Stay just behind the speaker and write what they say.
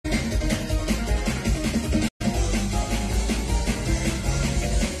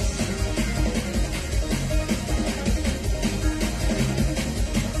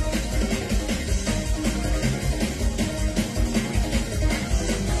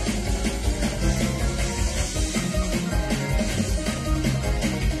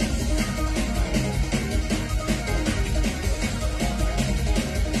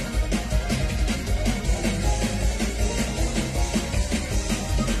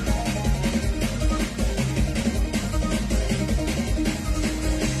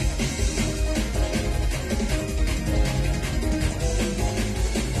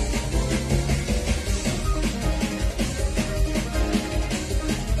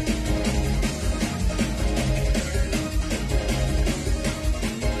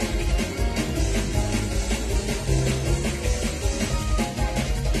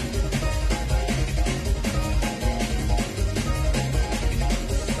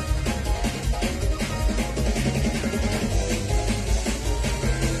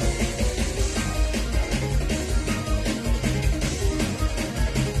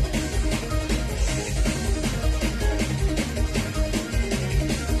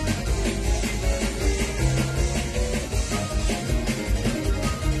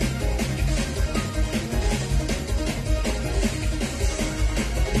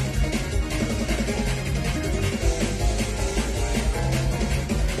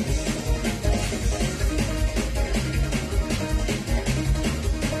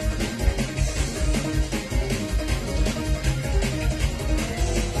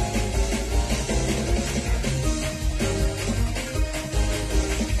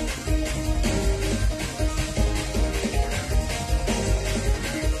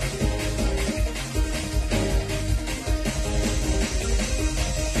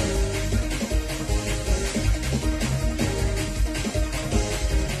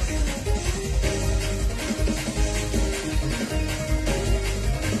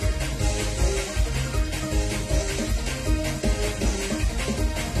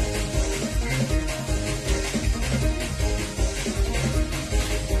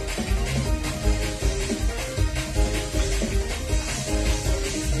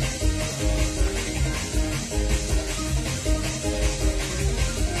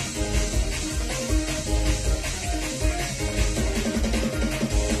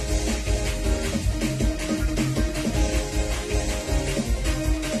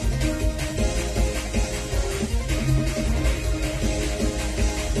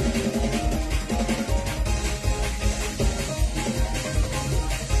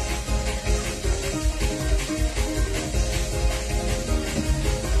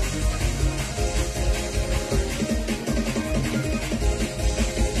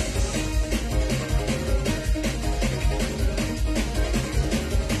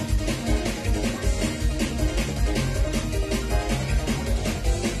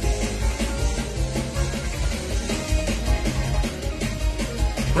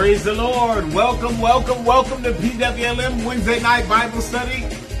Praise the Lord. Welcome to PWLM Wednesday Night Bible Study.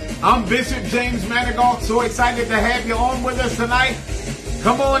 I'm Bishop JamesManigault. So excited to have you on with us tonight.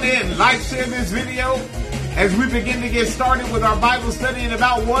 Come on in, like, share this video as we begin to get started with our Bible study in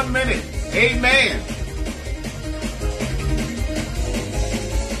about 1 minute. Amen.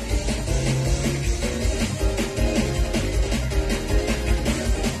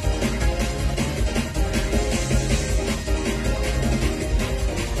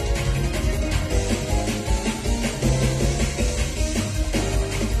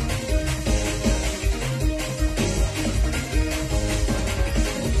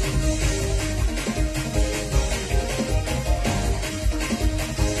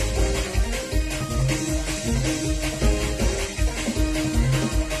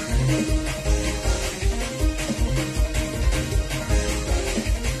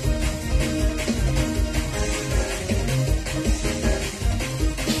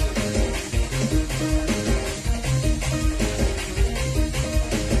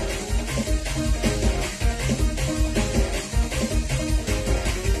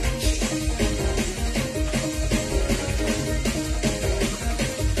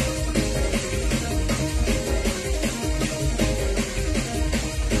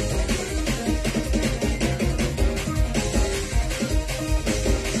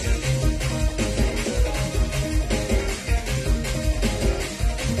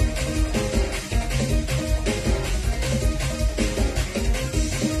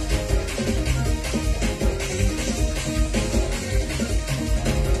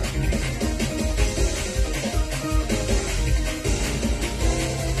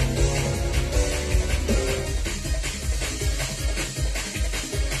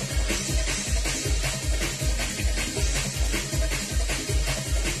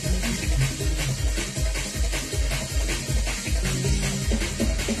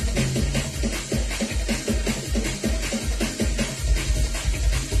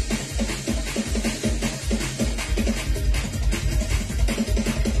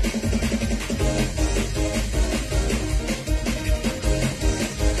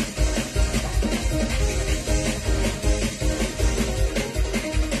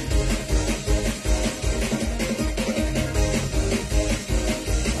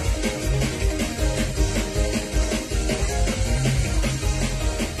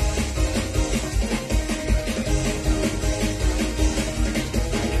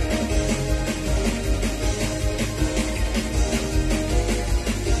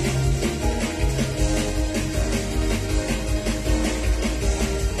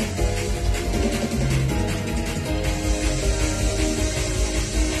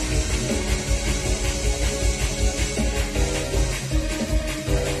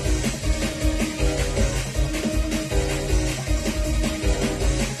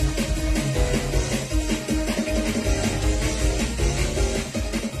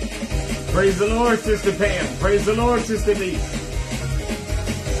 Praise the Lord, Sister Pam. Praise the Lord, Sister Lee.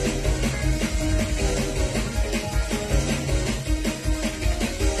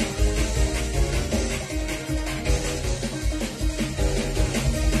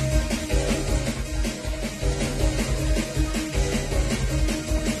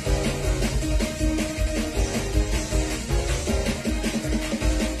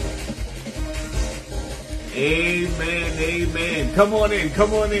 Amen, amen. Come on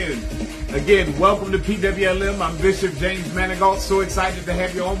in. Again, welcome to PWLM. I'm Bishop JamesManigault. So excited to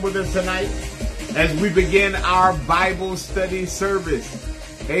have you on with us tonight as we begin our Bible study service.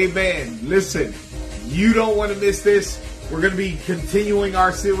 Amen. Listen, you don't want to miss this. We're going to be continuing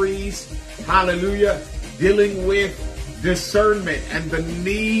our series, hallelujah, dealing with discernment and the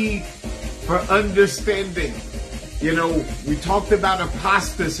need for understanding. You know, we talked about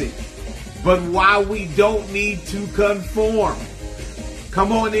apostasy, but why we don't need to conform.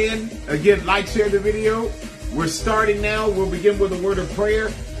 Come on in. Again, like, share the video. We're starting now. We'll begin with a word of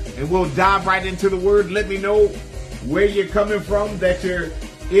prayer, and we'll dive right into the word. Let me know where you're coming from, that you're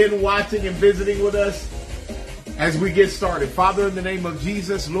in watching and visiting with us as we get started. Father, in the name of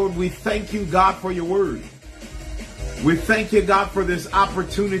Jesus, Lord, we thank you, God, for your word. We thank you, God, for this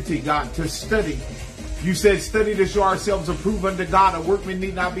opportunity, God, to study. You said, study to show ourselves approved unto God, a workman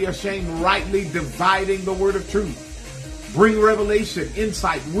need not be ashamed, rightly dividing the word of truth. Bring revelation,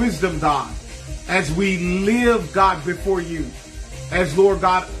 insight, wisdom, God, as we live, God, before you. As, Lord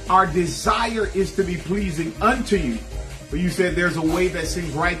God, our desire is to be pleasing unto you. For you said there's a way that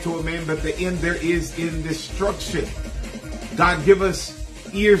seems right to a man, but the end there is in destruction. God, give us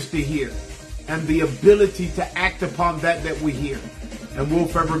ears to hear and the ability to act upon that we hear. And we'll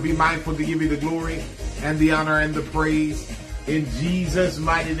forever be mindful to give you the glory and the honor and the praise. In Jesus'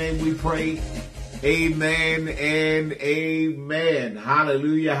 mighty name we pray. Amen and amen.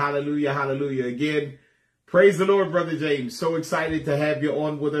 Hallelujah, hallelujah, hallelujah. Again, praise the Lord, Brother James. So excited to have you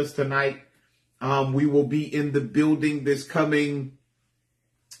on with us tonight. We will be in the building this coming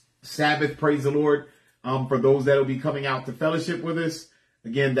Sabbath, praise the Lord. For those that will be coming out to fellowship with us.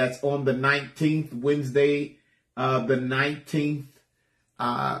 Again, that's on the 19th, Wednesday, the 19th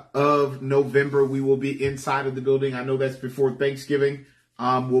of November. We will be inside of the building. I know that's before Thanksgiving.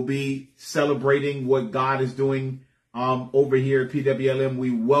 We'll be celebrating what God is doing over here at PWLM.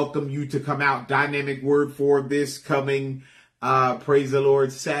 We welcome you to come out. Dynamic word for this coming, praise the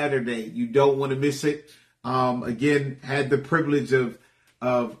Lord, Saturday. You don't want to miss it. Again, had the privilege of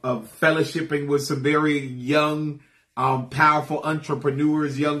fellowshipping with some very young, powerful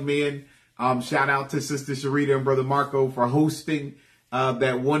entrepreneurs, young men. Shout out to Sister Sharita and Brother Marco for hosting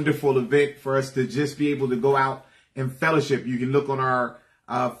that wonderful event for us to just be able to go out and fellowship. You can look on our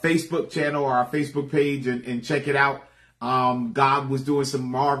Facebook channel or our Facebook page and check it out. God was doing some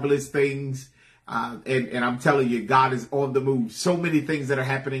marvelous things. And I'm telling you, God is on the move. So many things that are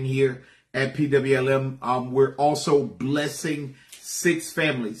happening here at PWLM. We're also blessing six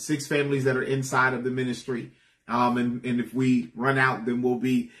families that are inside of the ministry. And if we run out, then we'll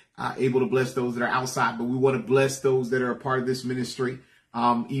be able to bless those that are outside. But we want to bless those that are a part of this ministry,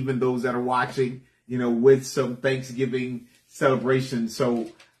 even those that are watching, with some Thanksgiving celebration.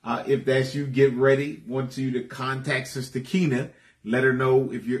 So if that's you, get ready. Want you to contact Sister Keena. Let her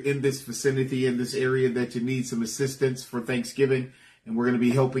know if you're in this vicinity, in this area, that you need some assistance for Thanksgiving. And we're going to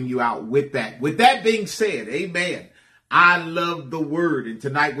be helping you out with that. With that being said, amen. I love the word. And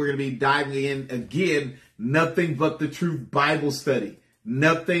tonight we're going to be diving in again, Nothing But the Truth Bible Study.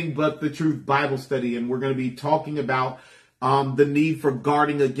 Nothing But the Truth Bible Study. And we're going to be talking about the need for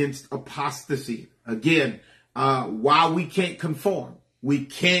guarding against apostasy. Again, why we can't conform. We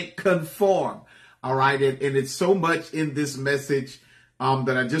can't conform. All right. And it's so much in this message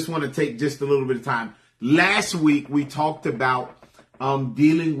that I just want to take just a little bit of time. Last week, we talked about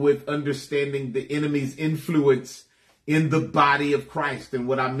dealing with understanding the enemy's influence in the body of Christ. And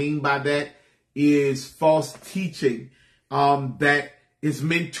what I mean by that is false teaching that is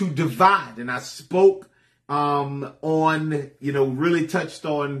meant to divide. And I spoke on, really touched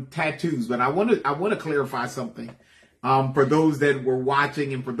on tattoos. But I want to clarify something for those that were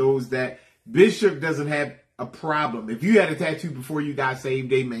watching and for those that Bishop doesn't have a problem. If you had a tattoo before you got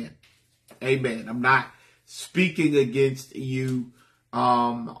saved, amen. Amen. I'm not speaking against you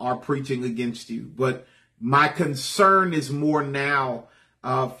or preaching against you. But my concern is more now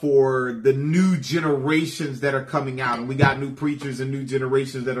for the new generations that are coming out. And we got new preachers and new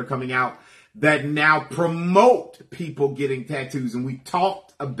generations that are coming out that now promote people getting tattoos. And we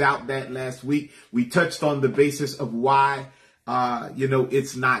talked about that last week. We touched on the basis of why,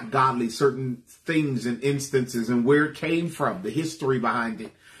 it's not godly, certain things and instances and where it came from, the history behind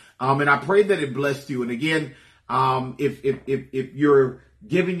it. And I pray that it blessed you. And again, if you're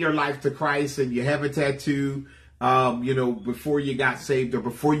giving your life to Christ and you have a tattoo, before you got saved or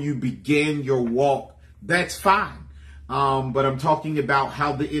before you began your walk, that's fine. But I'm talking about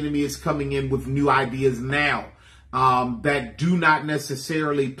how the enemy is coming in with new ideas now that do not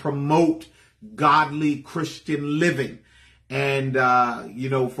necessarily promote godly Christian living. And,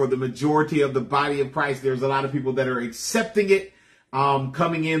 for the majority of the body of Christ, there's a lot of people that are accepting it,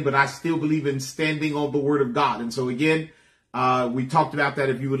 coming in, but I still believe in standing on the word of God. And so again, we talked about that.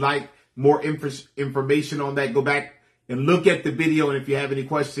 If you would like more information on that, go back and look at the video. And if you have any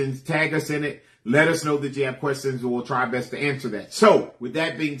questions, tag us in it. Let us know that you have questions and we'll try our best to answer that. So with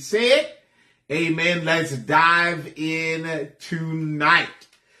that being said, amen. Let's dive in tonight.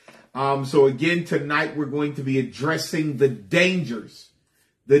 So again, tonight we're going to be addressing the dangers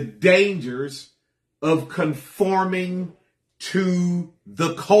of conforming to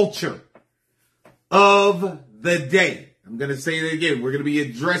the culture of the day. I'm going to say it again. We're going to be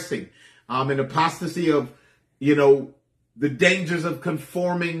addressing an apostasy of, the dangers of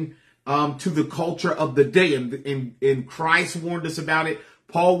conforming to the culture of the day. And Christ warned us about it.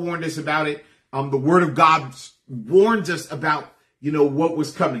 Paul warned us about it. The word of God warns us about, what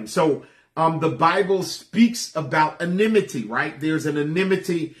was coming. So the Bible speaks about enmity, right? There's an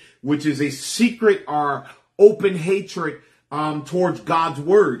enmity, which is a secret or open hatred towards God's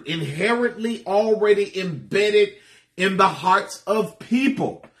word, inherently already embedded in the hearts of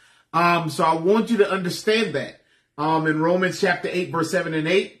people. So I want you to understand that. In Romans chapter 8, verse 7 and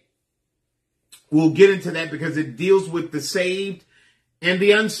 8, we'll get into that because it deals with the saved and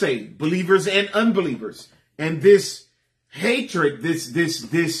the unsaved, believers and unbelievers. And this hatred, this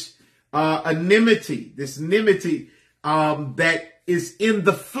enmity that is in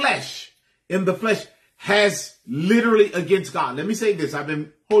the flesh, has literally against God. Let me say this. I've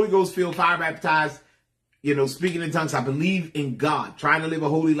been Holy Ghost filled, fire baptized, speaking in tongues. I believe in God, trying to live a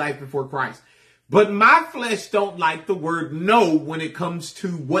holy life before Christ. But my flesh don't like the word no when it comes to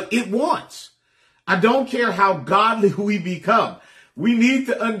what it wants. I don't care how godly we become. We need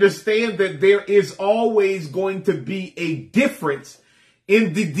to understand that there is always going to be a difference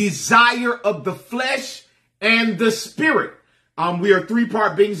in the desire of the flesh and the spirit. We are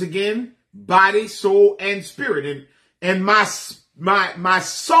three-part beings again, body, soul, and spirit. And my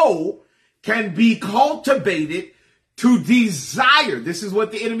soul can be cultivated to desire. This is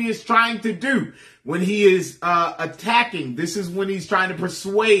what the enemy is trying to do when he is attacking. This is when he's trying to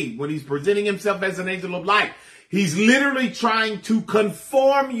persuade, when he's presenting himself as an angel of light. He's literally trying to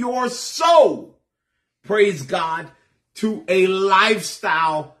conform your soul, praise God, to a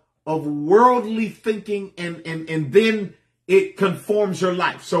lifestyle of worldly thinking, and then it conforms your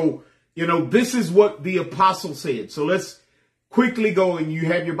life. So, this is what the apostle said. So let's quickly go, and you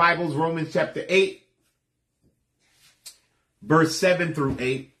have your Bibles, Romans chapter 8, verse 7 through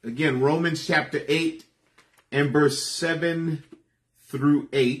 8. Again, Romans chapter 8 and verse 7 through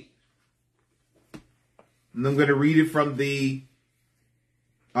 8. And I'm going to read it from the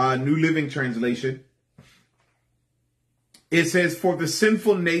New Living Translation. It says, "For the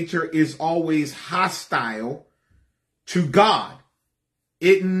sinful nature is always hostile to God.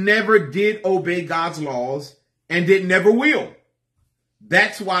 It never did obey God's laws, and it never will.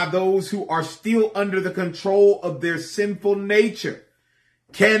 That's why those who are still under the control of their sinful nature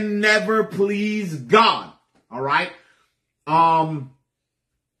can never please God." All right.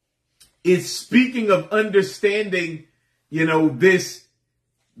 It's speaking of understanding, this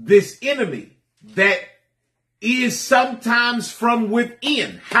enemy that is sometimes from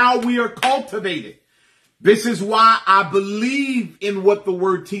within, how we are cultivated. This is why I believe in what the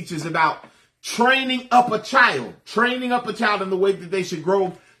word teaches about training up a child in the way that they should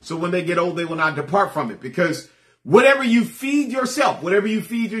grow, so when they get old, they will not depart from it. Because whatever you feed yourself, whatever you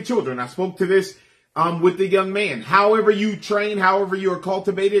feed your children, I spoke to this with the young man, however you train, however you are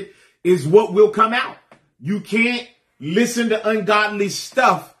cultivated, is what will come out. You can't listen to ungodly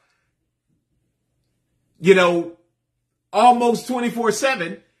stuff, almost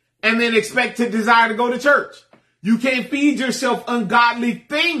 24/7 and then expect to desire to go to church. You can't feed yourself ungodly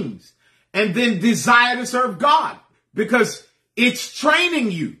things and then desire to serve God, because it's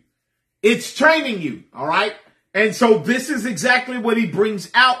training you. It's training you. All right. And so this is exactly what he brings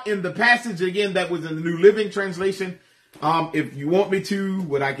out in the passage. Again, that was in the New Living Translation. If you want me to,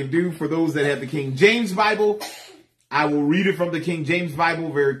 what I can do for those that have the King James Bible, I will read it from the King James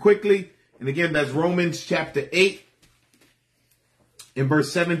Bible very quickly. And again, that's Romans chapter 8 in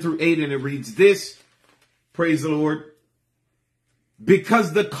verse 7 through 8. And it reads this. Praise the Lord.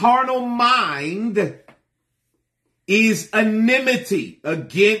 "Because the carnal mind is enmity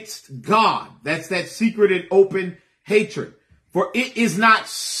against God." That's that secret and open hatred. "For it is not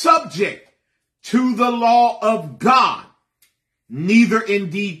subject to the law of God, neither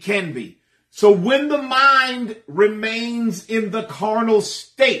indeed can be." So when the mind remains in the carnal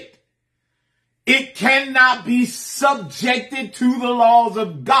state, it cannot be subjected to the laws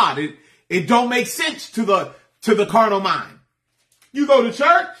of God. It don't make sense to the carnal mind. You go to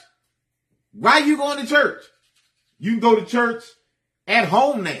church. Why are you going to church? You can go to church at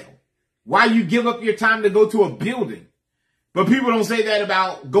home now. Why you give up your time to go to a building? But people don't say that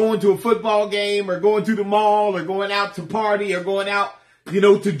about going to a football game or going to the mall or going out to party or going out,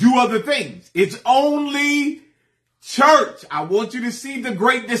 to do other things. It's only church. I want you to see the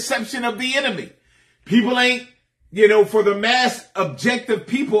great deception of the enemy. People ain't, for the mass objective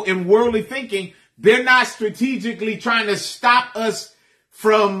people in worldly thinking, they're not strategically trying to stop us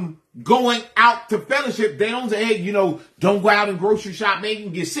from going out to fellowship. They don't say, hey, don't go out and grocery shop, man, you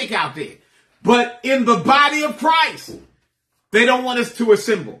can get sick out there. But in the body of Christ, they don't want us to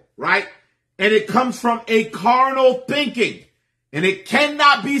assemble, right? And it comes from a carnal thinking, and it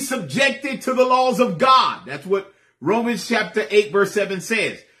cannot be subjected to the laws of God. That's what Romans chapter 8, verse 7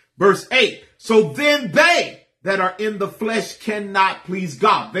 says. Verse 8, "So then they that are in the flesh cannot please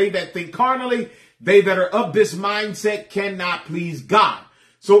God." They that think carnally, they that are of this mindset cannot please God.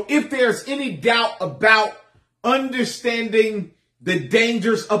 So if there's any doubt about understanding the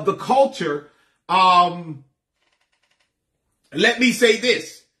dangers of the culture, let me say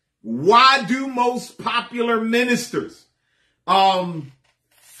this. Why do most popular ministers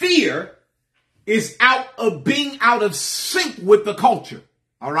fear is being out of sync with the culture?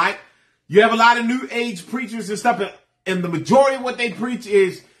 All right. You have a lot of new age preachers and stuff, and the majority of what they preach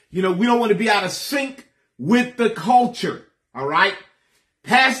is, we don't want to be out of sync with the culture. All right.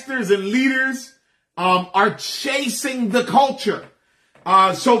 Pastors and leaders are chasing the culture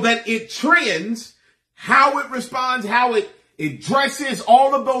so that it trends, how it responds, how it dresses,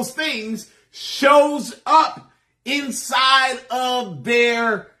 all of those things shows up inside of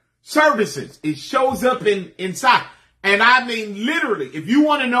their services. It shows up inside. And I mean, literally, if you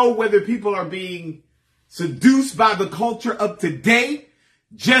want to know whether people are being seduced by the culture of today,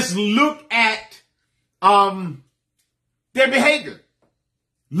 just look at their behavior.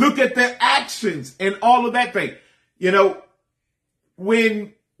 Look at their actions and all of that thing. You know,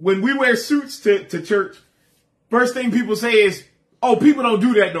 when we wear suits to church, first thing people say is, oh, people don't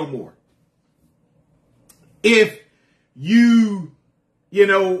do that no more. If you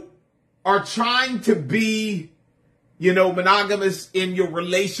are trying to be, monogamous in your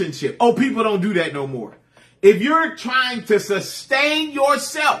relationship, oh, people don't do that no more. If you're trying to sustain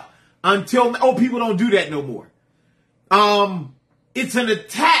yourself oh, people don't do that no more. It's an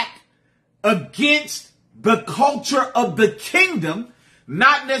attack against the culture of the kingdom,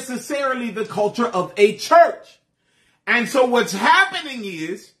 not necessarily the culture of a church. And so what's happening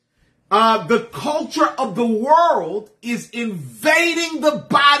is the culture of the world is invading the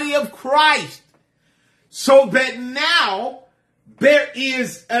body of Christ, so that now there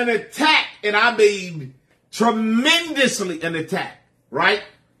is an attack, and I mean tremendously an attack, right?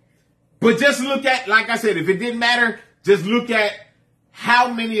 But just look at, like I said, if it didn't matter, just look at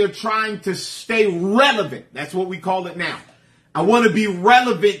how many are trying to stay relevant. That's what we call it now. I want to be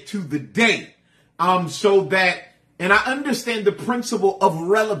relevant to the day. So that, and I understand the principle of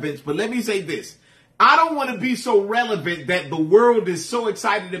relevance, but let me say this. I don't want to be so relevant that the world is so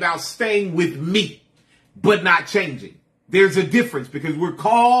excited about staying with me, but not changing. There's a difference, because we're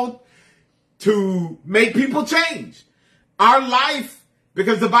called to make people change. Our life,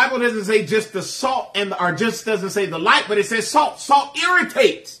 because the Bible doesn't say just the salt or just doesn't say the light, but it says salt. Salt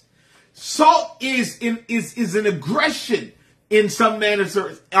irritates. Salt is an aggression in some manners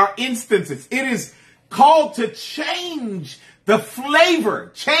or instances. It is called to change the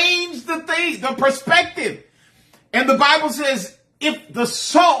flavor, change the perspective. And the Bible says if the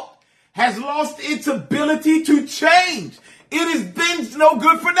salt has lost its ability to change, it has been no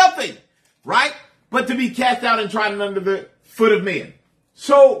good for nothing, right? But to be cast out and trodden under the foot of men.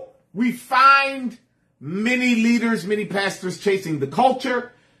 So we find many leaders, many pastors chasing the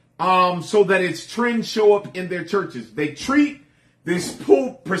culture so that its trends show up in their churches. They treat this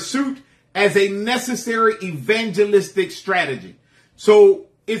pursuit as a necessary evangelistic strategy. So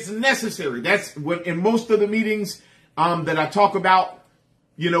it's necessary. That's what in most of the meetings that I talk about,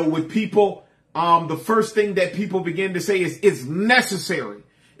 with people, the first thing that people begin to say is it's necessary.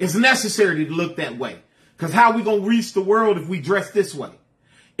 It's necessary to look that way. Because how are we going to reach the world if we dress this way?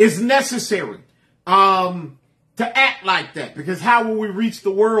 It's necessary to act like that, because how will we reach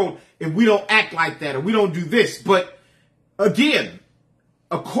the world if we don't act like that or we don't do this? But again,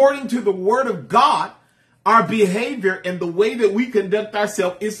 according to the word of God, our behavior and the way that we conduct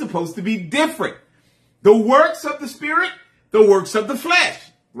ourselves is supposed to be different. The works of the spirit, the works of the flesh,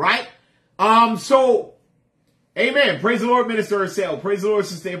 right? So, amen. Praise the Lord, Minister Ursel. Praise the Lord,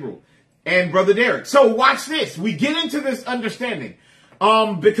 Sister April and Brother Derek. So watch this. We get into this understanding.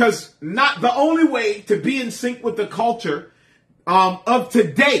 Because not the only way to be in sync with the culture of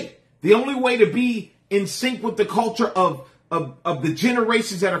today, the only way to be in sync with the culture of the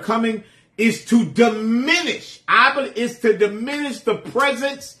generations that are coming is to diminish. Is to diminish the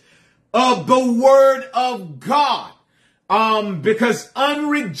presence of the Word of God. Because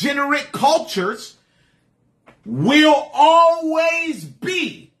unregenerate cultures will always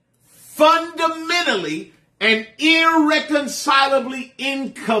be fundamentally and irreconcilably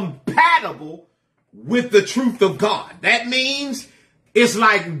incompatible with the truth of God. That means it's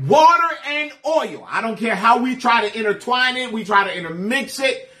like water and oil. I don't care how we try to intertwine it, we try to intermix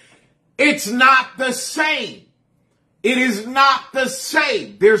it. It's not the same. It is not the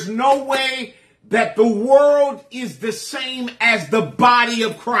same. There's no way that the world is the same as the body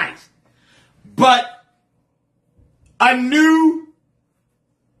of Christ. But a new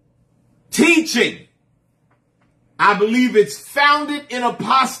teaching, I believe it's founded in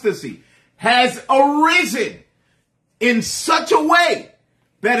apostasy, has arisen in such a way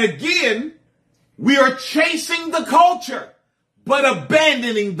that, again, we are chasing the culture, but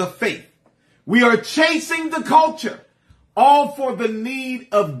abandoning the faith. We are chasing the culture, all for the need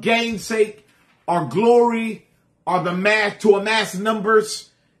of gainsake or glory or to amass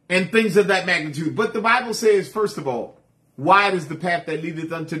numbers and things of that magnitude. But the Bible says, first of all, wide is the path that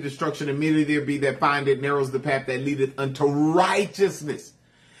leadeth unto destruction, and many there be that find it. Narrow is the path that leadeth unto righteousness.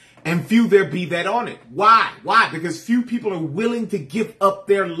 and few there be that on it. Why? Why? Because few people are willing to give up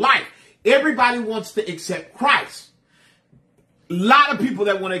their life. Everybody wants to accept Christ. A lot of people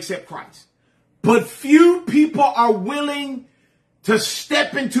that want to accept Christ. But few people are willing to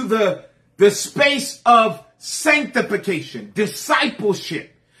step into the space of sanctification,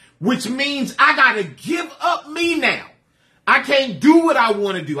 discipleship, which means I got to give up me now. I can't do what I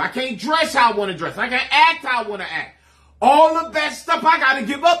want to do. I can't dress how I want to dress. I can't act how I want to act. All of that stuff I got to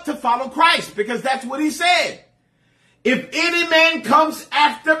give up to follow Christ, because that's what he said. If any man comes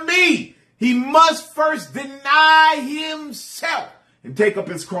after me, he must first deny himself and take up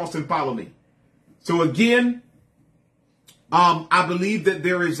his cross and follow me. So again, I believe that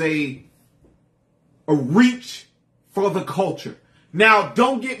there is a reach for the culture. Now,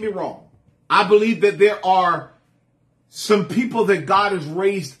 don't get me wrong. I believe that there are some people that God has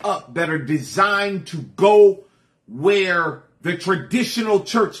raised up that are designed to go where the traditional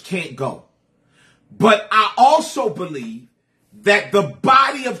church can't go. But I also believe that the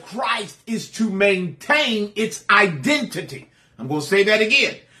body of Christ is to maintain its identity. I'm going to say that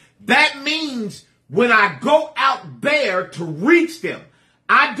again. That means when I go out there to reach them,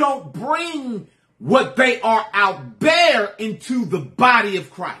 I don't bring what they are out there into the body of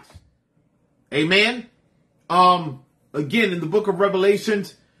Christ. Amen. Again, in the book of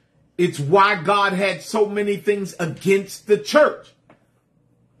Revelations, it's why God had so many things against the church,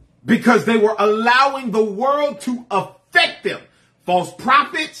 because they were allowing the world to affect them. False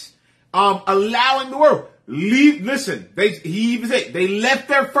prophets, allowing the world. Listen, he even said they left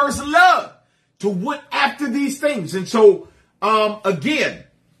their first love to went after these things. And so, again,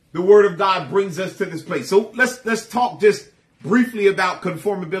 the word of God brings us to this place. So let's talk just briefly about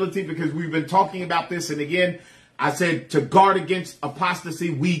conformability, because we've been talking about this. And again, I said to guard against apostasy,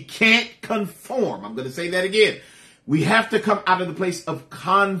 we can't conform. I'm going to say that again. We have to come out of the place of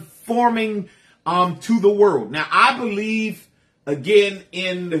conforming to the world. Now, I believe, again,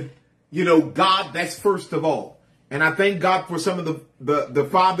 in, God, that's first of all. And I thank God for some of the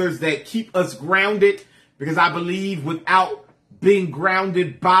fathers that keep us grounded, because I believe without being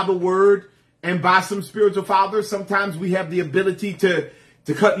grounded by the word and by some spiritual fathers, sometimes we have the ability to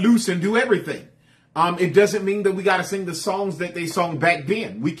cut loose and do everything. It doesn't mean that we got to sing the songs that they sung back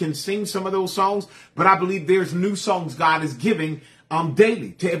then. We can sing some of those songs, but I believe there's new songs God is giving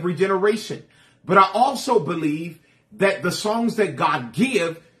daily to every generation. But I also believe that the songs that God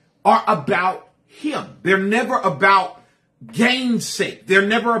give are about him. They're never about gain's sake. They're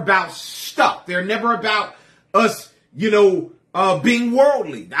never about stuff. They're never about us, being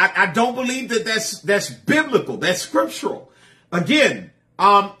worldly. I don't believe that that's biblical. That's scriptural. Again,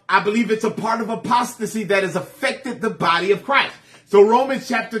 I believe it's a part of apostasy that has affected the body of Christ. So Romans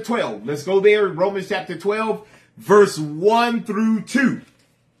chapter 12, let's go there. Romans chapter 12, verse 1 through 2.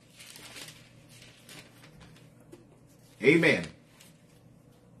 Amen.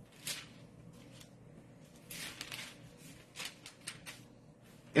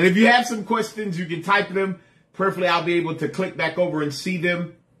 And if you have some questions, you can type them. Prayerfully, I'll be able to click back over and see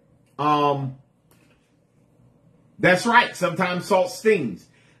them. That's right. Sometimes salt stings.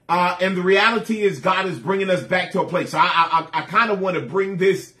 And the reality is God is bringing us back to a place. So I kind of want to bring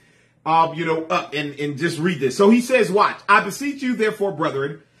this, up and just read this. So he says, watch, I beseech you, therefore,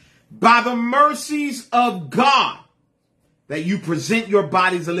 brethren, by the mercies of God, that you present your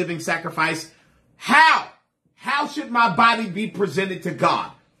bodies a living sacrifice. How? How should my body be presented to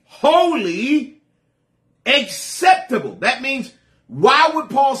God? Holy, acceptable. That means, why would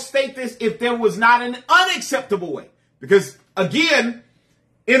Paul state this if there was not an unacceptable way? Because again,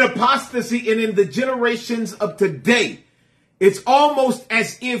 in apostasy and in the generations of today, it's almost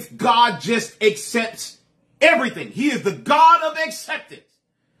as if God just accepts everything. He is the God of acceptance.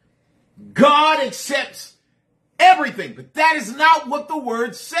 God accepts everything, but that is not what the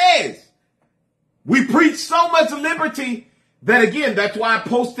word says. We preach so much liberty that, again, that's why I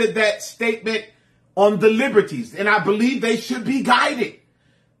posted that statement on the liberties. And I believe they should be guided.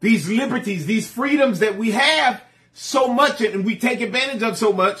 These liberties, these freedoms that we have so much and we take advantage of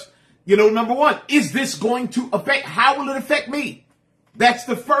so much. Number one, is this going to affect, how will it affect me? That's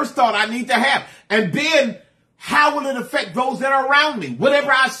the first thought I need to have. And then, how will it affect those that are around me?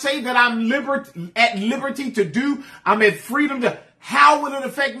 Whatever I say that I'm at liberty to do, I'm at freedom to, how will it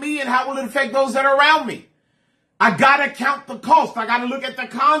affect me and how will it affect those that are around me? I got to count the cost. I got to look at the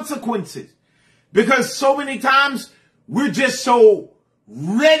consequences. Because so many times we're just so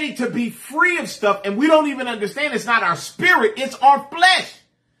ready to be free of stuff and we don't even understand it's not our spirit, it's our flesh.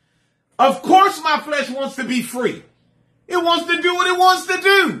 Of course my flesh wants to be free. It wants to do what it wants to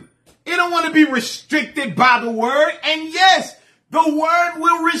do. It don't want to be restricted by the word. And yes, The word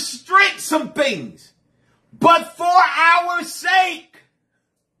will restrict some things, but for our sake.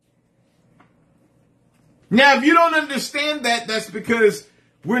 Now, if you don't understand that, that's because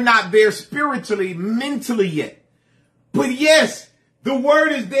we're not there spiritually, mentally yet. But yes, the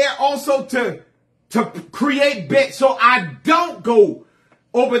word is there also to create bet so I don't go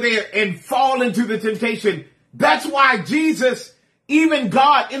over there and fall into the temptation. That's why Jesus, even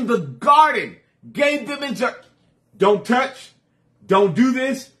God in the garden, gave them don't touch, don't do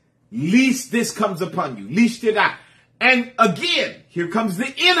this, least this comes upon you, least it out. And again, here comes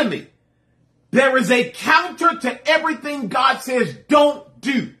the enemy. There is a counter to everything God says don't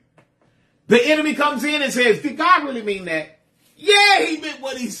do. The enemy comes in and says, did God really mean that? Yeah, he meant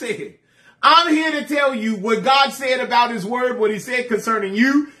what he said. I'm here to tell you what God said about his word, what he said concerning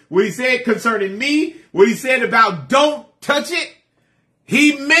you, what he said concerning me, what he said about don't touch it.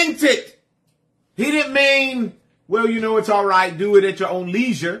 He meant it. He didn't mean, well, you know, it's all right, do it at your own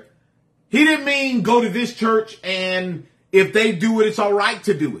leisure. He didn't mean go to this church and if they do it, it's all right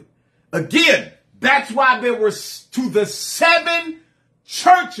to do it. Again, that's why there were to the 7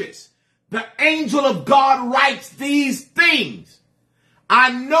 churches, the angel of God writes these things.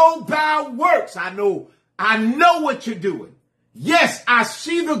 I know thy works. I know what you're doing. Yes, I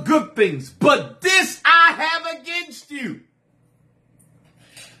see the good things, but this I have against you.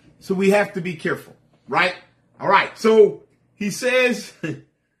 So we have to be careful, right? All right. So he says,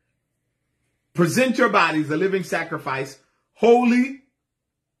 present your bodies a living sacrifice, holy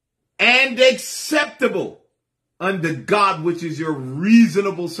and acceptable unto God, which is your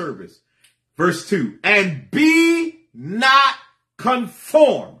reasonable service. Verse 2, and be not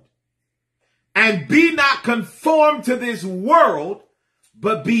conformed. And be not conformed to this world,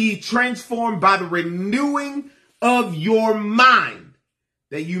 but be transformed by the renewing of your mind,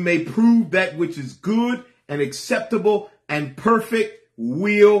 that you may prove that which is good and acceptable and perfect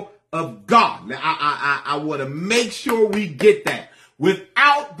will of God. Now, I want to make sure we get that.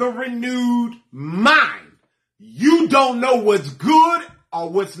 Without the renewed mind, you don't know what's good or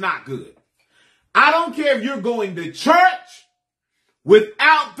what's not good. I don't care if you're going to church.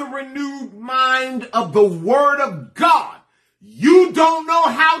 Without the renewed mind of the word of God, you don't know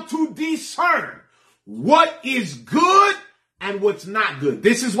how to discern what is good and what's not good.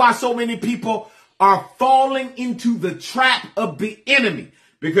 This is why so many people are falling into the trap of the enemy.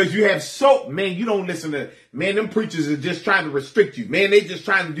 Because you have you don't listen to, them preachers are just trying to restrict you. Man, they just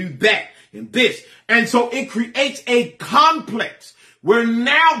trying to do that and this. And so it creates a complex where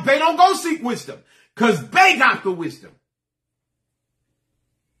now they don't go seek wisdom because they got the wisdom.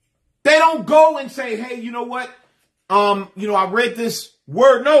 They don't go and say, hey, you know what? I read this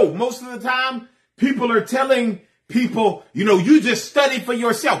word. No, most of the time people are telling people, you just study for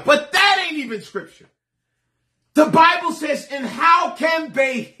yourself. But that ain't even scripture. The Bible says, and how can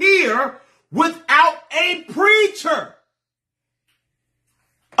they hear without a preacher?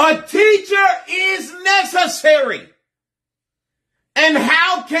 A teacher is necessary. And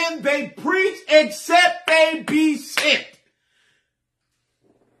how can they preach except they be sent?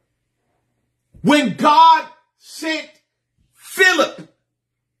 When God sent Philip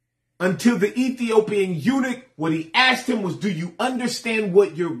until the Ethiopian eunuch, what he asked him was, do you understand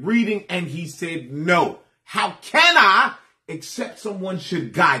what you're reading? And he said, no. How can I except someone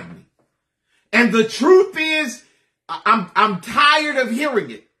should guide me? And the truth is, I'm tired of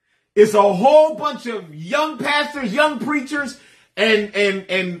hearing it. It's a whole bunch of young pastors, young preachers,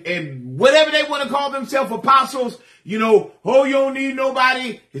 and whatever they want to call themselves, apostles, you don't need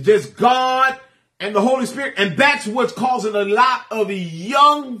nobody. It's just God and the Holy Spirit. And that's what's causing a lot of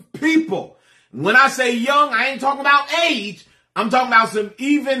young people. When I say young, I ain't talking about age. I'm talking about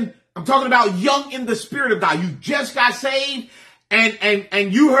I'm talking about young in the spirit of God. You just got saved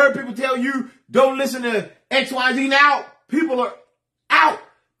and you heard people tell you, don't listen to X, Y, Z. Now people are out.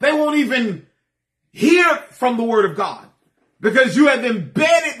 They won't even hear from the word of God because you have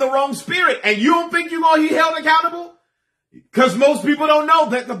embedded the wrong spirit and you don't think you're going to be held accountable. Because most people don't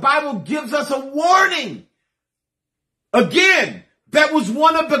know that the Bible gives us a warning. Again, that was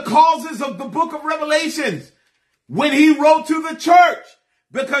one of the causes of the book of Revelations when he wrote to the church.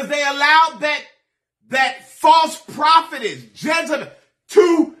 Because they allowed that false prophetess, Jezebel,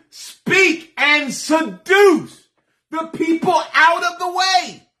 to speak and seduce the people out of the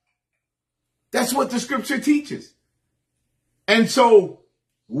way. That's what the scripture teaches. And so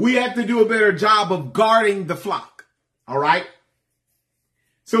we have to do a better job of guarding the flock. All right.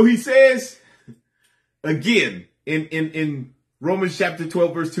 So he says again in Romans chapter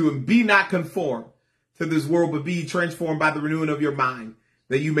 12, verse 2, and be not conformed to this world, but be transformed by the renewing of your mind,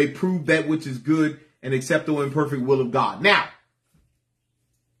 that you may prove that which is good and acceptable and perfect will of God. Now,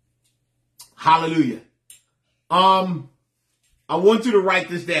 Hallelujah. I want you to write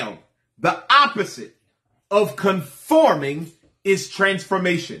this down. The opposite of conforming is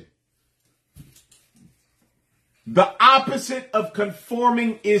transformation. The opposite of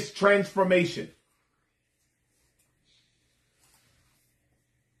conforming is transformation.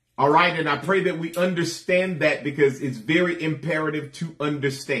 All right, and I pray that we understand that because it's very imperative to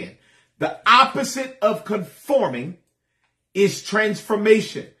understand. The opposite of conforming is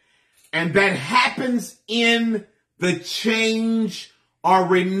transformation. And that happens in the change or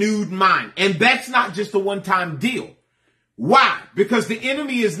renewed mind. And that's not just a one-time deal. Why? Because the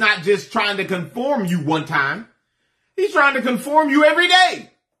enemy is not just trying to conform you one time. He's trying to conform you every day.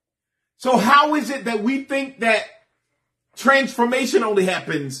 So how is it that we think that transformation only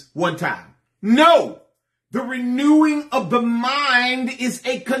happens one time? No. The renewing of the mind is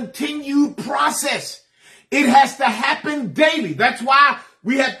a continued process. It has to happen daily. That's why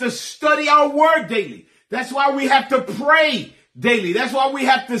we have to study our word daily. That's why we have to pray daily. That's why we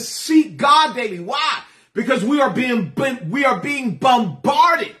have to seek God daily. Why? Because we are being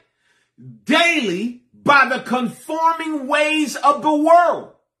bombarded daily by the conforming ways of the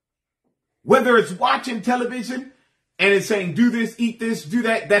world. Whether it's watching television and it's saying, do this, eat this, do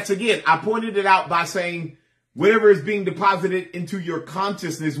that. That's again, I pointed it out by saying whatever is being deposited into your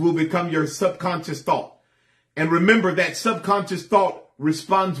consciousness will become your subconscious thought. And remember that subconscious thought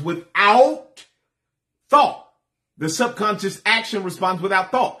responds without thought. The subconscious action responds without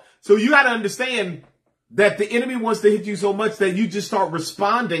thought. So you got to understand that the enemy wants to hit you so much that you just start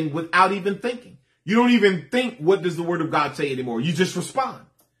responding without even thinking. You don't even think, what does the word of God say anymore? You just respond.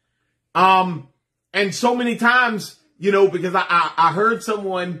 And so many times, you know, because I heard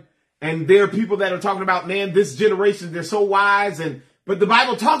someone, and there are people that are talking about, man, this generation, they're so wise. But the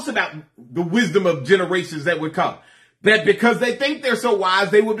Bible talks about the wisdom of generations that would come. That because they think they're so wise,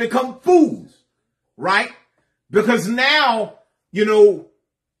 they will become fools, right? Because now, you know,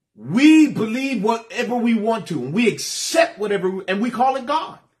 we believe whatever we want to, and we accept whatever, and we call it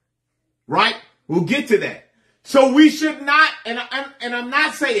God, right? We'll get to that. So we should not, and I'm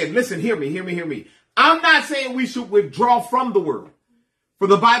not saying, listen, hear me. I'm not saying we should withdraw from the world. For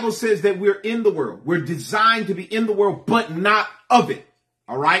the Bible says that we're in the world. We're designed to be in the world, but not of it.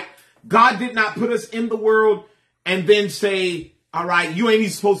 All right. God did not put us in the world and then say, all right, you ain't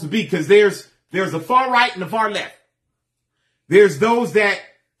even supposed to be, because there's a far right and a far left. There's those that,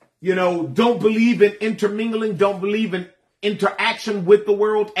 you know, don't believe in intermingling, don't believe in interaction with the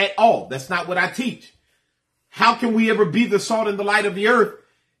world at all. That's not what I teach. How can we ever be the salt and the light of the earth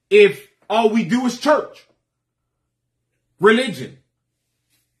if all we do is church, religion?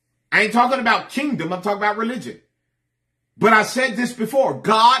 I ain't talking about kingdom. I'm talking about religion. But I said this before.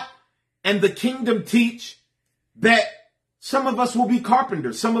 God and the kingdom teach that some of us will be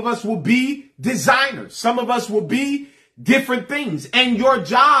carpenters. Some of us will be designers. Some of us will be different things. And your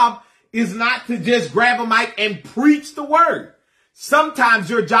job is not to just grab a mic and preach the word. Sometimes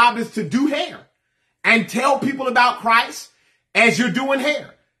your job is to do hair and tell people about Christ as you're doing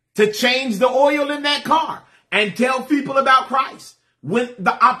hair, to change the oil in that car and tell people about Christ when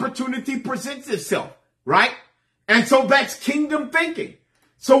the opportunity presents itself, right? And so that's kingdom thinking.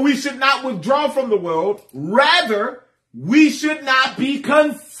 So we should not withdraw from the world. Rather, we should not be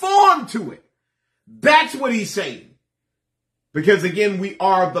conformed to it. That's what he's saying. Because again, we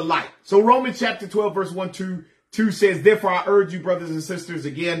are the light. So Romans chapter 12, verse 1-2 says, therefore I urge you, brothers and sisters,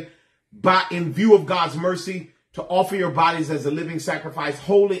 again, in view of God's mercy, to offer your bodies as a living sacrifice,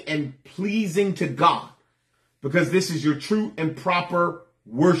 holy and pleasing to God, because this is your true and proper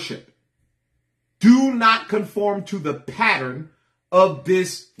worship. Do not conform to the pattern of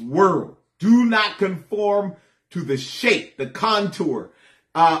this world. Do not conform to the shape, the contour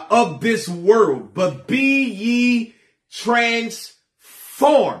of this world, but be ye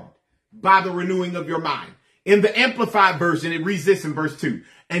transformed by the renewing of your mind. In the Amplified version, it reads this in verse 2.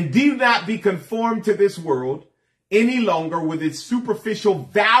 And do not be conformed to this world any longer with its superficial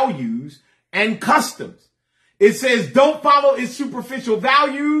values and customs. It says don't follow its superficial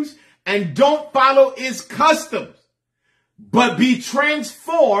values and don't follow its customs, but be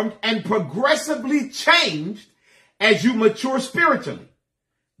transformed and progressively changed as you mature spiritually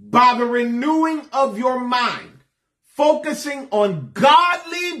by the renewing of your mind, focusing on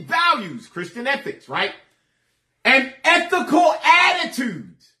godly values, Christian ethics, right? And ethical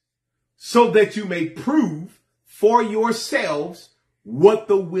attitudes, so that you may prove for yourselves what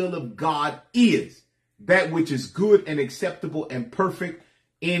the will of God is, that which is good and acceptable and perfect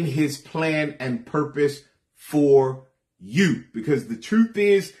in his plan and purpose for you. Because the truth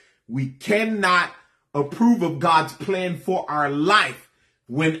is, we cannot approve of God's plan for our life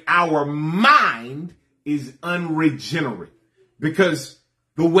when our mind is unregenerate. Because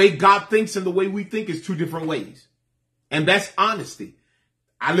the way God thinks and the way we think is two different ways. And that's honesty.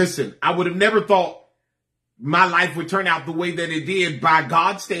 I would have never thought my life would turn out the way that it did by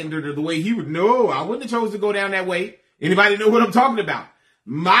God's standard, or the way he would. No, I wouldn't have chosen to go down that way. Anybody know what I'm talking about?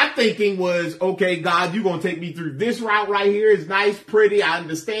 My thinking was, okay, God, you're going to take me through this route right here. It's nice, pretty. I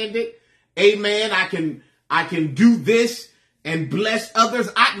understand it. Amen. I can do this and bless others.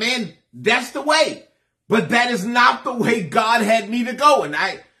 That's the way. But that is not the way God had me to go. And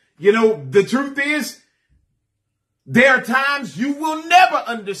the truth is, there are times you will never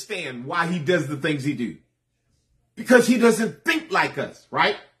understand why he does the things he do. Because he doesn't think like us,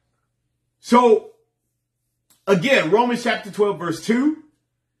 right? So, again, Romans chapter 12, verse 2.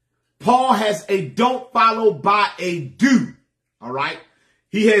 Paul has a don't follow by a do, all right?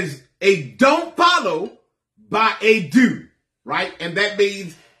 He has a don't follow by a do, right? And that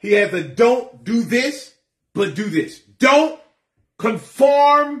means he has a don't do this, but do this. Don't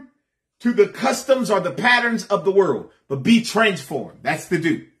conform to the customs or the patterns of the world, but be transformed. That's the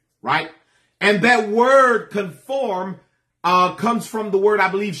do, right? And that word conform comes from the word, I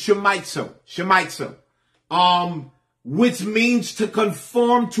believe, shemaizo, which means to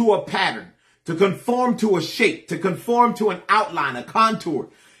conform to a pattern, to conform to a shape, to conform to an outline, a contour.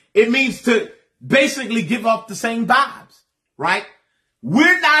 It means to basically give off the same vibes, right?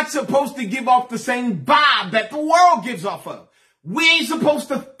 We're not supposed to give off the same vibe that the world gives off of. We ain't supposed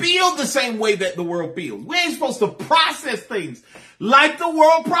to feel the same way that the world feels. We ain't supposed to process things like the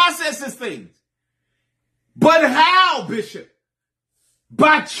world processes things. But how, Bishop?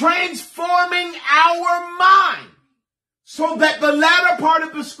 By transforming our mind. So that the latter part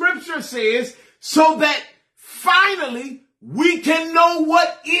of the scripture says, so that finally we can know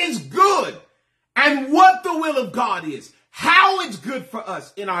what is good and what the will of God is, how it's good for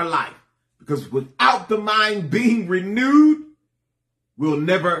us in our life. Because without the mind being renewed, we'll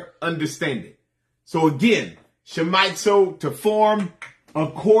never understand it. So again, shemaizo, to form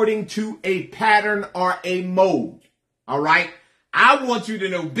according to a pattern or a mold. All right. I want you to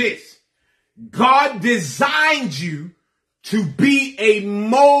know this. God designed you to be a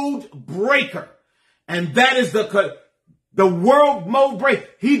mold breaker. And that is the world mold breaker.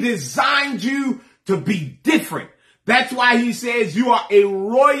 He designed you to be different. That's why he says you are a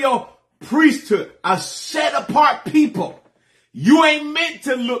royal priesthood, a set apart people. You ain't meant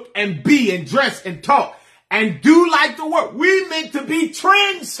to look and be and dress and talk and do like the world. We meant to be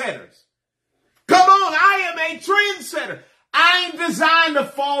trendsetters. Come on, I am a trendsetter. I ain't designed to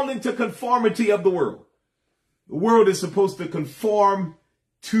fall into conformity of the world. The world is supposed to conform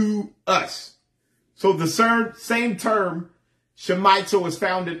to us. So the same term, shemaizo, is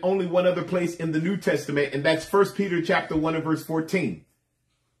found in only one other place in the New Testament, and that's 1 Peter chapter 1 and verse 14.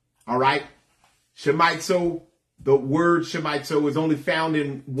 All right. Shemaizo, the word shemaizo, is only found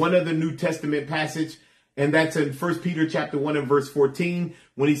in one other New Testament passage, and that's in 1 Peter chapter 1 and verse 14,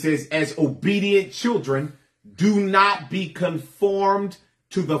 when he says, as obedient children, do not be conformed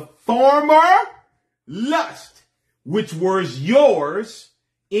to the former lust, which was yours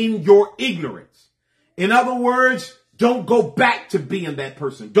in your ignorance. In other words, don't go back to being that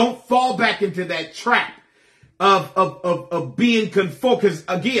person. Don't fall back into that trap of being conformed. Because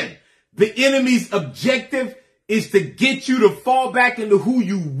again, the enemy's objective is to get you to fall back into who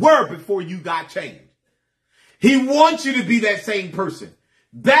you were before you got changed. He wants you to be that same person.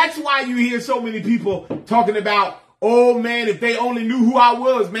 That's why you hear so many people talking about, oh man, if they only knew who I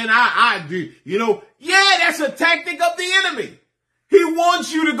was, man, I do. Yeah, that's a tactic of the enemy. He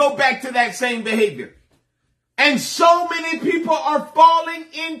wants you to go back to that same behavior. And so many people are falling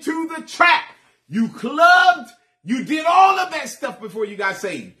into the trap. You clubbed, you did all of that stuff before you got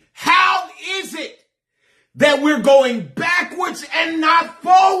saved. How is it that we're going backwards and not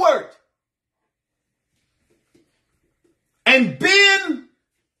forward? And then,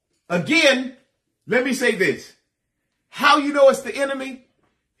 again, let me say this. How you know it's the enemy?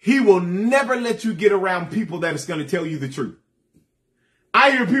 He will never let you get around people that is going to tell you the truth.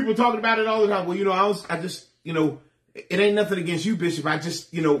 I hear people talking about it all the time. Well, I just, it ain't nothing against you, Bishop. I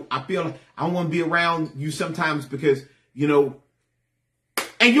just, I feel like I want to be around you sometimes because, and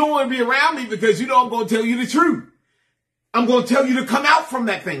you don't want to be around me because, I'm going to tell you the truth. I'm going to tell you to come out from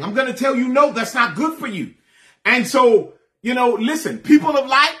that thing. I'm going to tell you, no, that's not good for you. And so, listen, people of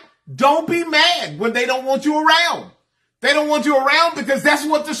light, don't be mad when they don't want you around. They don't want you around because that's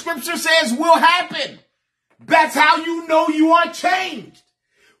what the scripture says will happen. That's how you know you are changed.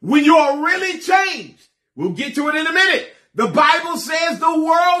 When you are really changed, we'll get to it in a minute. The Bible says the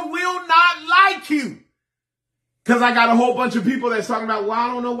world will not like you. Because I got a whole bunch of people that's talking about, well, I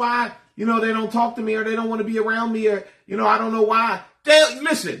don't know why, they don't talk to me or they don't want to be around me or, I don't know why.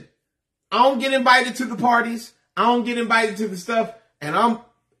 Listen, I don't get invited to the parties. I don't get invited to the stuff. And I'm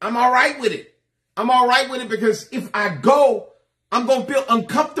all right with it. I'm all right with it because if I go, I'm going to feel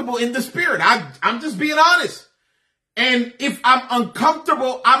uncomfortable in the spirit. I'm just being honest. And if I'm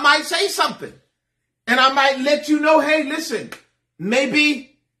uncomfortable, I might say something. And I might let you know, hey, listen,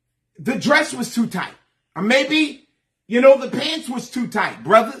 maybe the dress was too tight. Or maybe, the pants was too tight,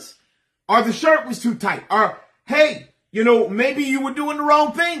 brothers. Or the shirt was too tight. Or, hey, maybe you were doing the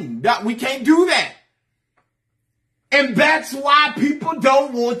wrong thing. We can't do that. And that's why people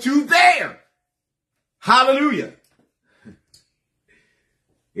don't want you there. Hallelujah.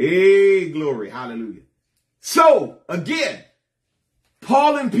 Hey, glory. Hallelujah. So, again,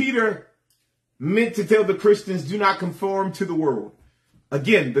 Paul and Peter meant to tell the Christians, do not conform to the world.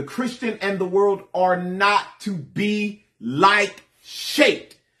 Again, the Christian and the world are not to be like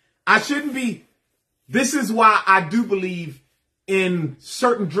shaped. This is why I do believe in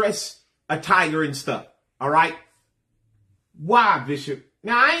certain dress attire and stuff. All right. Why, Bishop?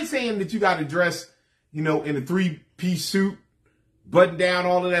 Now, I ain't saying that you got to dress, in a 3-piece suit, button down,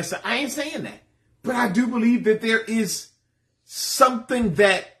 all of that stuff. I ain't saying that. But I do believe that there is something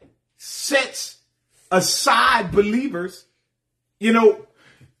that sets aside believers,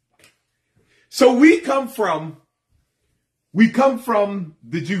 So we come from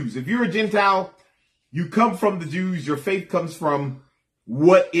the Jews. If you're a Gentile, you come from the Jews. Your faith comes from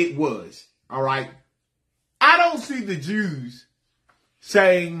what it was. All right. I don't see the Jews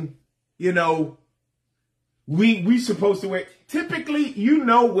saying, we supposed to wear. Typically,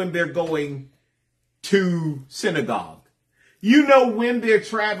 when they're going to synagogue, when they're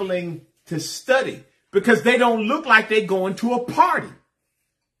traveling to study, because they don't look like they're going to a party.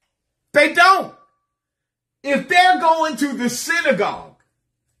 They don't. If they're going to the synagogue,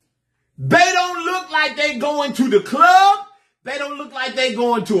 they don't look like they're going to the club. They don't look like they're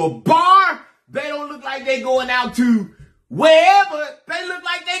going to a bar. They don't look like they're going out to wherever. They look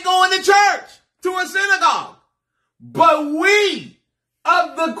like they're going to church, to a synagogue. But we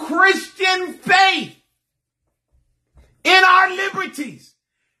of the Christian faith in our liberties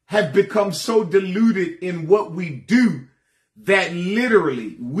have become so diluted in what we do that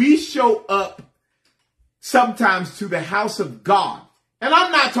literally we show up sometimes to the house of God. And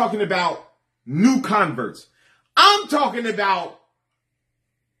I'm not talking about new converts. I'm talking about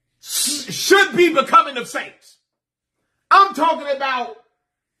should be becoming of saints. I'm talking about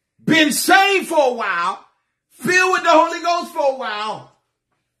been saved for a while, filled with the Holy Ghost for a while,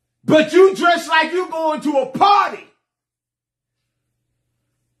 but you dress like you're going to a party.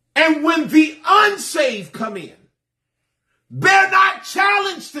 And when the unsaved come in, they're not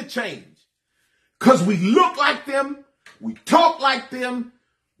challenged to change because we look like them, we talk like them,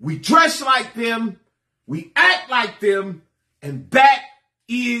 we dress like them, we act like them, and that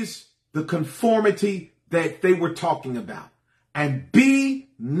is the conformity that they were talking about. And be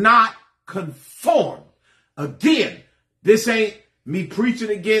not conformed. Again, this ain't me preaching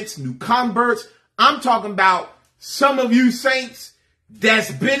against new converts. I'm talking about some of you saints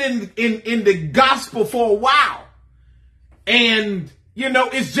that's been in the gospel for a while. And,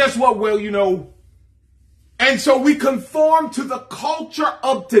 it's just and so we conform to the culture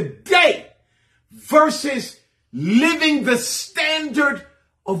of today versus living the standard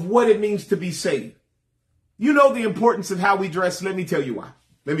of what it means to be saved. The importance of how we dress. Let me tell you why.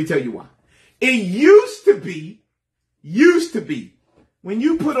 It used to be, when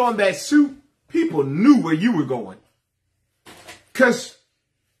you put on that suit, people knew where you were going. Because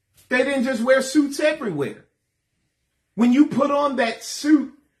they didn't just wear suits everywhere. When you put on that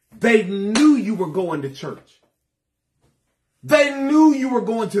suit, they knew you were going to church. They knew you were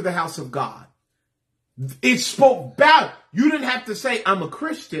going to the house of God. It spoke about, you didn't have to say, I'm a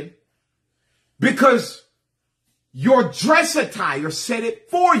Christian, because your dress attire said it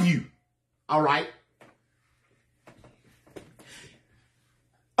for you. All right.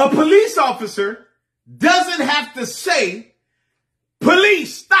 A police officer doesn't have to say,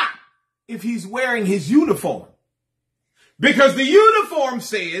 police, stop, if he's wearing his uniform. Because the uniform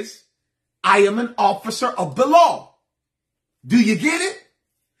says, I am an officer of the law. Do you get it?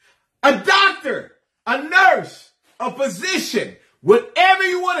 A doctor, a nurse, a physician, whatever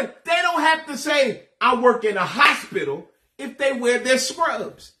you want to, they don't have to say, I work in a hospital if they wear their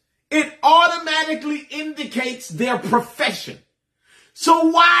scrubs. It automatically indicates their profession. So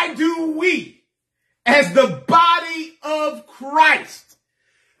why do we, as the body of Christ,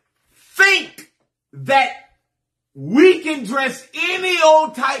 think that we can dress any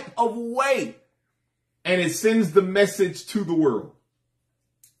old type of way and it sends the message to the world.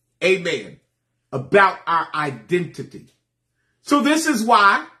 Amen. About our identity. So this is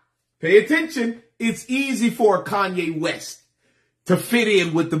why, pay attention, it's easy for Kanye West to fit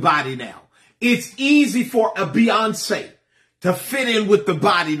in with the body now. It's easy for a Beyonce to fit in with the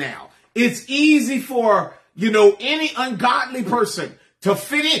body now. It's easy for, any ungodly person to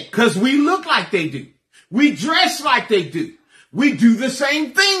fit in because we look like they do. We dress like they do. We do the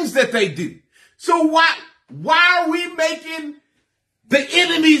same things that they do. So why are we making the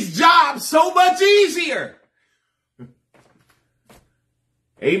enemy's job so much easier?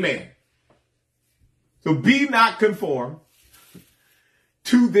 Amen. So be not conformed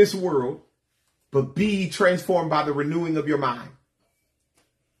to this world, but be transformed by the renewing of your mind.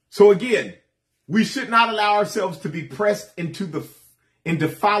 So again, we should not allow ourselves to be pressed into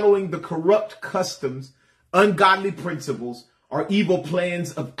following the corrupt customs, ungodly principles, or evil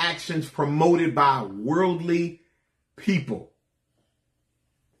plans of actions promoted by worldly people.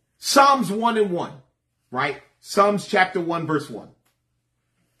 Psalms 1:1, right? Psalms chapter 1, verse 1.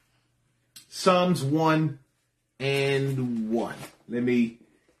 Psalms 1:1. Let me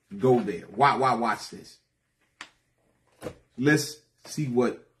go there. Watch this. Let's see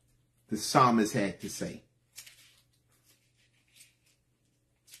what the psalmist had to say.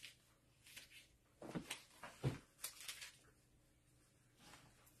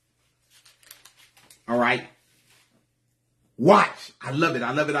 All right. Watch. I love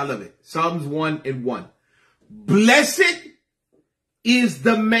it. Psalms 1:1. Blessed is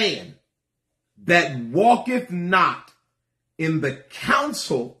the man that walketh not in the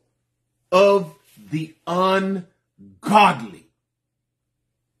counsel of the ungodly.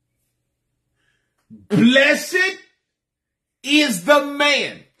 Blessed is the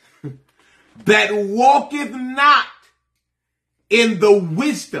man that walketh not in the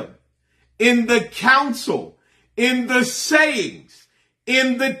wisdom, in the counsel, in the sayings,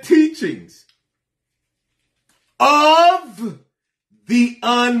 in the teachings of the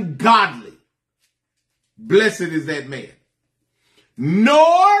ungodly. Blessed is that man.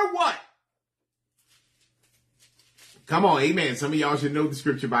 Nor what? Come on, amen. Some of y'all should know the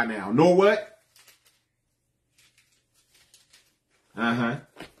scripture by now. Nor what? I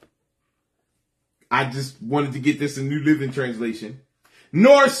just wanted to get this in New Living Translation.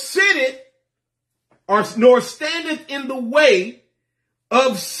 Nor sitteth nor standeth in the way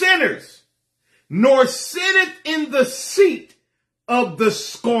of sinners, nor sitteth in the seat of the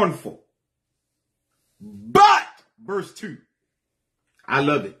scornful. But, verse 2, I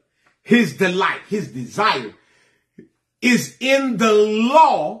love it. His delight, his desire is in the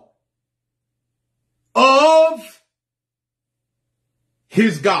law of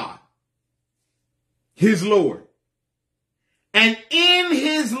his God, his Lord. And in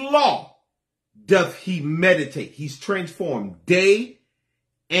his law doth he meditate. He's transformed day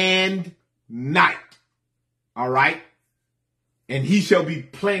and night. All right. And he shall be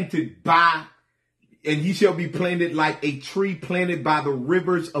planted like a tree planted by the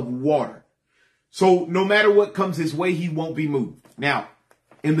rivers of water. So no matter what comes his way, he won't be moved. Now,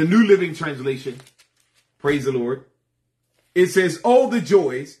 in the New Living Translation, praise the Lord, it says, oh, the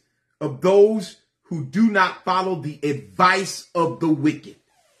joys of those who do not follow the advice of the wicked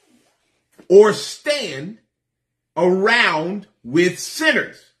or stand around with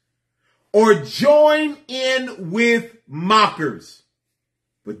sinners or join in with mockers.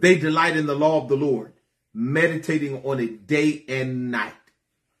 But they delight in the law of the Lord, meditating on it day and night.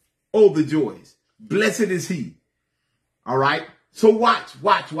 Oh, the joys. Blessed is he. All right. So watch.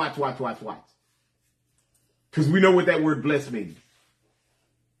 Because we know what that word blessed means.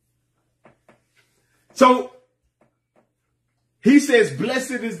 So he says,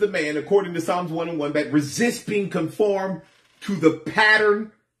 blessed is the man, according to Psalms 1:1, that resists being conformed to the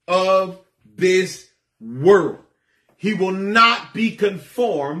pattern of this world. He will not be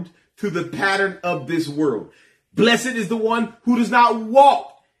conformed to the pattern of this world. Blessed is the one who does not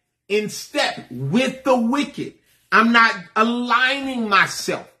walk in step with the wicked. I'm not aligning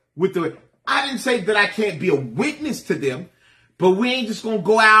myself with the wicked. I didn't say that I can't be a witness to them, but we ain't just going to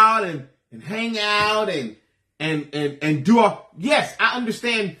go out and hang out and do our, yes, I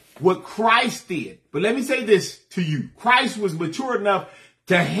understand what Christ did. But let me say this to you. Christ was mature enough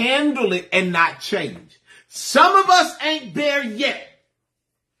to handle it and not change. Some of us ain't there yet.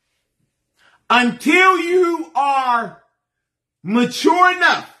 Until you are mature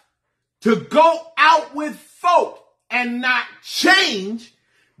enough to go out with folk and not change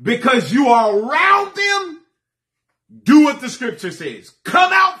because you are around them, do what the scripture says.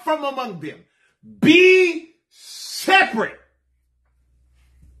 Come out from among them. Be separate.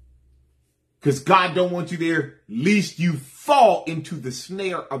 Because God don't want you there, lest you fall into the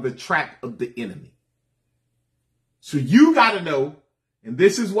snare or the trap of the enemy. So you got to know, and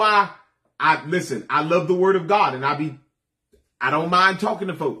this is why I love the word of God, and I don't mind talking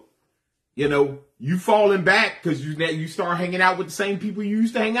to folk. You know, you falling back because you start hanging out with the same people you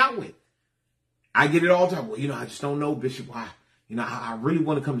used to hang out with. I get it all the time. Well, I just don't know, Bishop, why. I really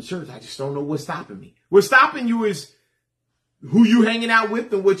want to come to church. I just don't know what's stopping me. What's stopping you is who you hanging out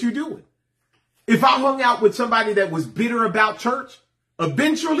with and what you're doing. If I hung out with somebody that was bitter about church,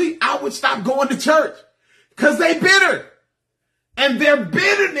 eventually I would stop going to church because they bitter. And their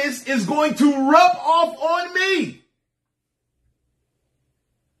bitterness is going to rub off on me.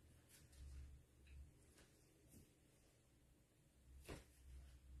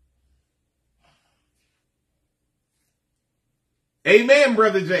 Amen,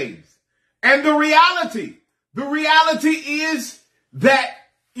 Brother James. And the reality is that,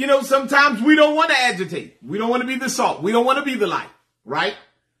 sometimes we don't want to agitate. We don't want to be the salt. We don't want to be the light, right?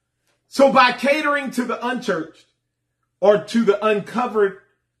 So by catering to the unchurched or to the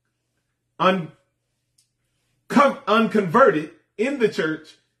unconverted in the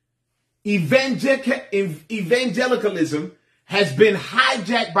church, evangelicalism has been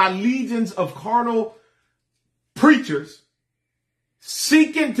hijacked by legions of carnal preachers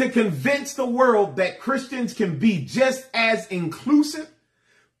seeking to convince the world that Christians can be just as inclusive,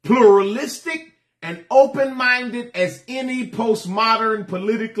 pluralistic, and open-minded as any postmodern,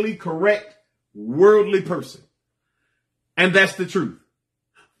 politically correct, worldly person. And that's the truth.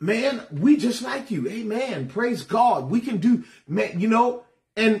 Man, we just like you. Amen. Praise God. We can do, man,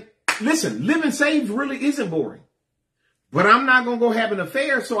 and listen, living saved really isn't boring. But I'm not going to go have an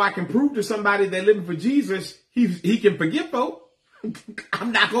affair so I can prove to somebody that living for Jesus, he can forgive folks.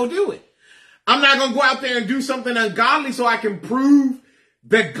 I'm not going to do it. I'm not going to go out there and do something ungodly so I can prove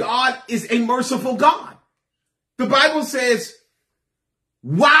that God is a merciful God. The Bible says,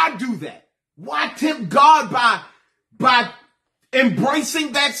 why do that? Why tempt God by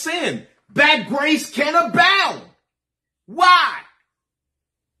embracing that sin? That grace can abound. Why?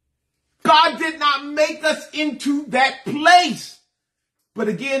 God did not make us into that place. But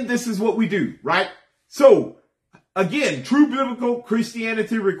again, this is what we do, right? So, again, true biblical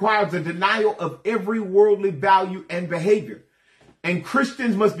Christianity requires a denial of every worldly value and behavior. And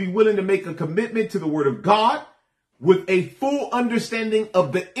Christians must be willing to make a commitment to the word of God with a full understanding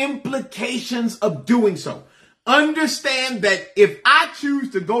of the implications of doing so. Understand that if I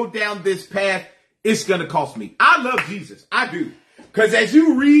choose to go down this path, it's going to cost me. I love Jesus. I do. Because as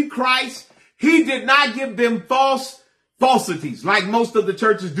you read Christ, he did not give them falsities like most of the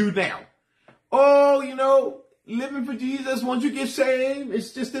churches do now. Oh, living for Jesus, once you get saved,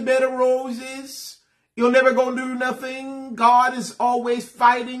 it's just a bed of roses. You'll never go do nothing. God is always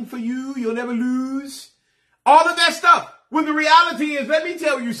fighting for you. You'll never lose. All of that stuff. When the reality is, let me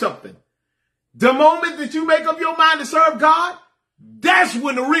tell you something. The moment that you make up your mind to serve God, that's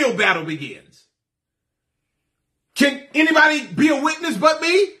when the real battle begins. Can anybody be a witness but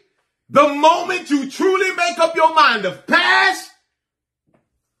me? The moment you truly make up your mind to pass,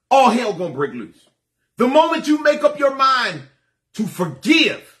 all hell gonna break loose. The moment you make up your mind to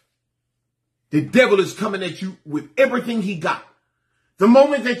forgive, the devil is coming at you with everything he got. The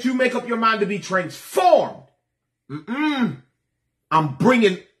moment that you make up your mind to be transformed, I'm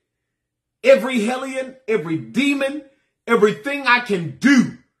bringing every hellion, every demon, everything I can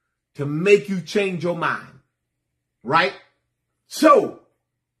do to make you change your mind. Right? So,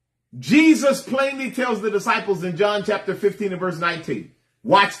 Jesus plainly tells the disciples in John chapter 15 and verse 19.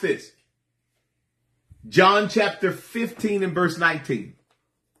 Watch this. John chapter 15 and verse 19.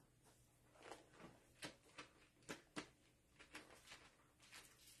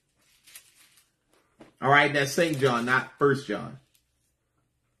 All right, that's St. John, not 1 John.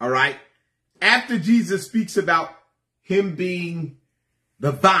 All right. After Jesus speaks about him being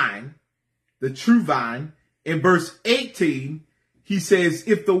the vine, the true vine, in verse 18, he says,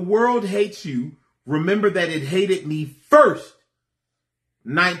 if the world hates you, remember that it hated me first.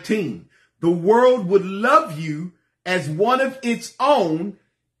 19, the world would love you as one of its own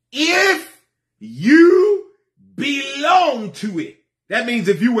if you belong to it. That means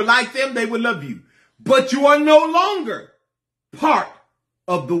if you were like them, they would love you. But you are no longer part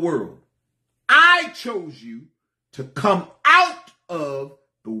of the world. I chose you to come out of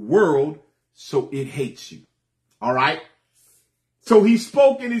the world, so it hates you. All right. So he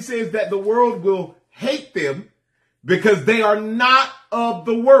spoke and he says that the world will hate them because they are not of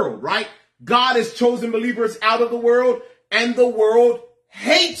the world, right? God has chosen believers out of the world and the world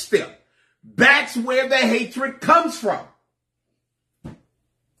hates them. That's where the hatred comes from.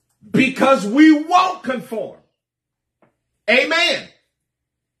 because we won't conform. Amen.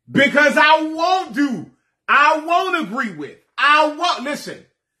 Because I won't agree with. Listen,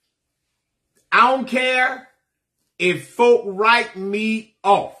 I don't care if folk write me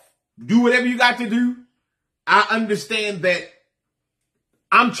off. Do whatever you got to do. I understand that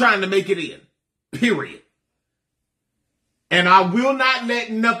I'm trying to make it in, period. And I will not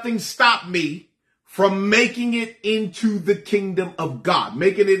let nothing stop me from making it into the kingdom of God.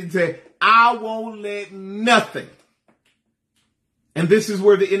 Making it into, I won't let nothing. And this is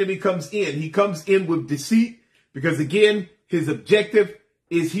where the enemy comes in. He comes in with deceit because, again, his objective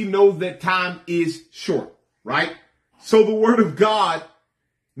is he knows that time is short, right? So the word of God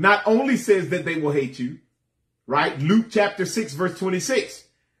not only says that they will hate you, right? Luke chapter 6, verse 26.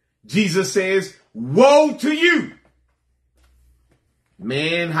 Jesus says, woe to you.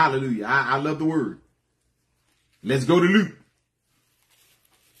 Man, hallelujah. I love the word. Let's go to Luke.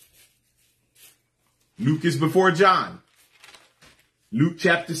 Luke is before John. Luke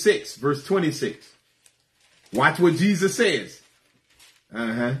chapter 6, verse 26. Watch what Jesus says.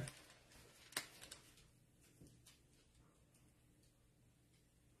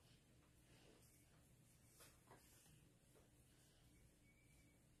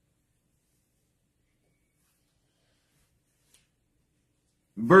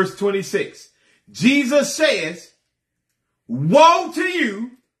 Verse 26. Jesus says, woe to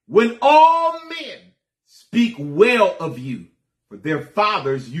you when all men speak well of you, for their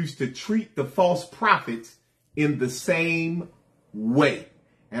fathers used to treat the false prophets in the same way.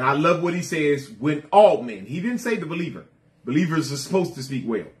 And I love what he says, when all men. He didn't say the believer. Believers are supposed to speak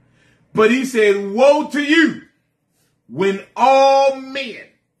well. But he said, woe to you when all men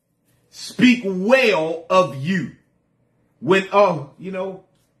speak well of you. When,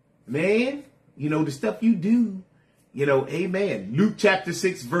 man, the stuff you do, amen. Luke chapter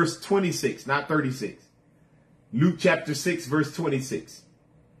 6, verse 26, not 36. Luke chapter 6, verse 26.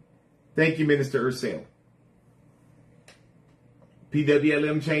 Thank you, Minister Ursel.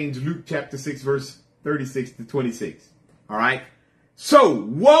 PWLM changed Luke chapter 6, verse 36 to 26. All right. So,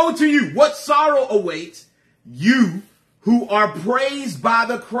 woe to you. What sorrow awaits you who are praised by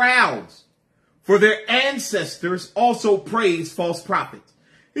the crowds, for their ancestors also praised false prophets.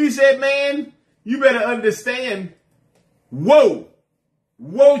 He said, man, you better understand, woe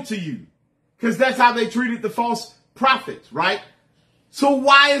to you. Because that's how they treated the false prophets, right? So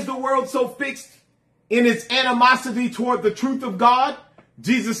why is the world so fixed in its animosity toward the truth of God?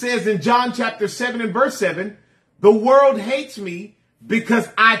 Jesus says in John chapter 7 and verse 7, the world hates me because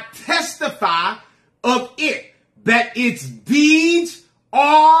I testify of it, that its deeds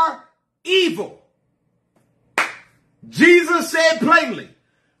are evil. Jesus said plainly,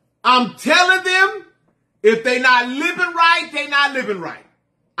 I'm telling them, if they're not living right, they're not living right.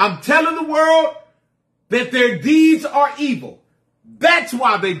 I'm telling the world that their deeds are evil. That's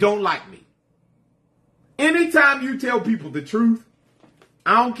why they don't like me. Anytime you tell people the truth,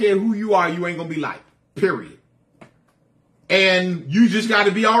 I don't care who you are, you ain't going to be liked. Period. And you just got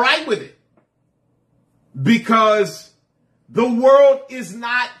to be all right with it. Because the world is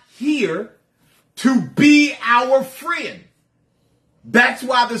not here to be our friend. That's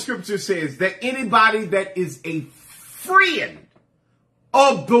why the scripture says that anybody that is a friend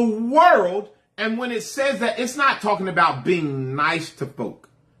of the world, and when it says that, it's not talking about being nice to folk,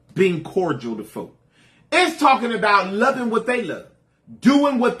 being cordial to folk. It's talking about loving what they love,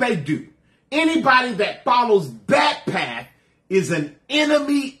 doing what they do. Anybody that follows that path is an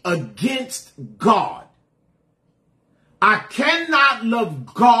enemy against God. I cannot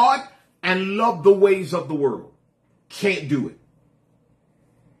love God and love the ways of the world. Can't do it.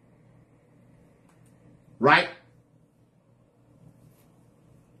 Right?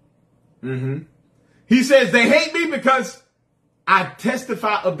 He says they hate me because I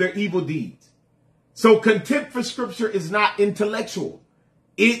testify of their evil deeds. So contempt for scripture is not intellectual.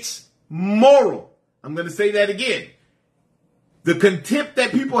 It's moral. I'm going to say that again. The contempt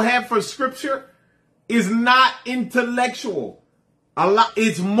that people have for scripture is not intellectual.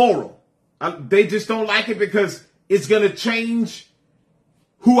 It's moral. They just don't like it because it's going to change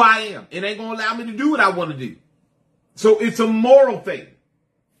who I am. It ain't going to allow me to do what I want to do. So it's a moral thing.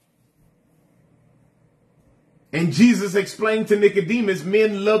 And Jesus explained to Nicodemus,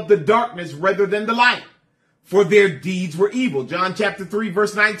 men love the darkness rather than the light, for their deeds were evil. John chapter 3,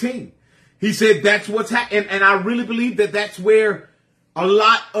 verse 19. He said that's what's happening. And I really believe that that's where a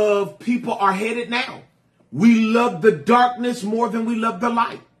lot of people are headed now. We love the darkness more than we love the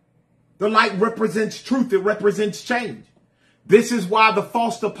light. The light represents truth. It represents change. This is why the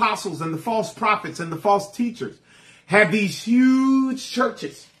false apostles and the false prophets and the false teachers have these huge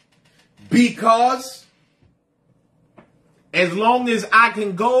churches. Because as long as I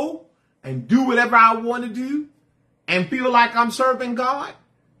can go and do whatever I want to do and feel like I'm serving God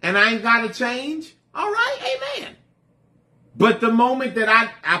and I ain't got to change, all right, amen. But the moment that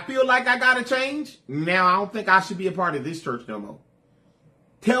I feel like I got to change, now I don't think I should be a part of this church no more.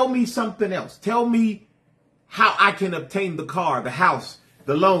 Tell me something else. Tell me how I can obtain the car, the house,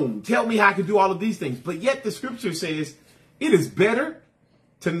 the loan. Tell me how I can do all of these things. But yet the scripture says it is better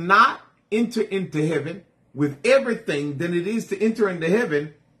to not enter into heaven with everything than it is to enter into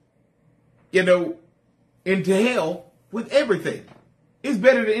heaven, into hell with everything. It's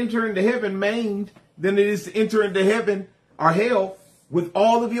better to enter into heaven maimed than it is to enter into heaven or hell with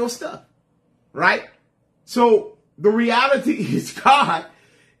all of your stuff, right? So the reality is God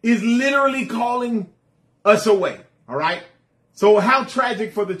is literally calling us away, all right? So how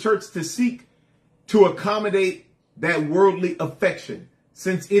tragic for the church to seek to accommodate that worldly affection,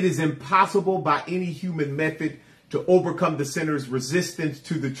 since it is impossible by any human method to overcome the sinner's resistance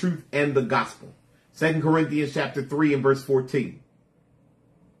to the truth and the gospel. 2 Corinthians chapter 3 and verse 14.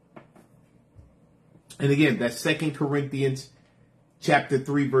 And again, that's 2 Corinthians chapter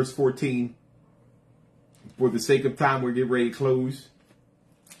 3, verse 14. For the sake of time, we're getting ready to close.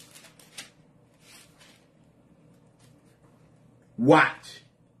 Watch.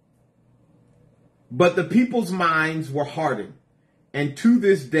 But the people's minds were hardened. And to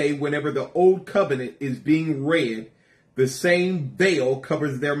this day, whenever the old covenant is being read, the same veil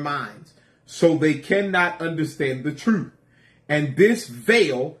covers their minds, so they cannot understand the truth. And this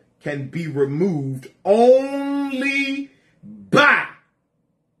veil can be removed only by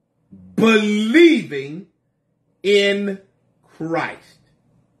believing in Christ.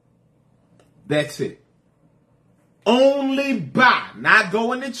 That's it. Only by, not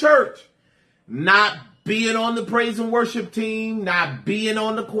going to church, not being on the praise and worship team, not being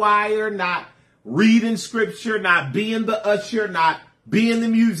on the choir, not reading scripture, not being the usher, not being the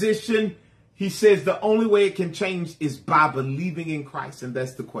musician. He says the only way it can change is by believing in Christ. And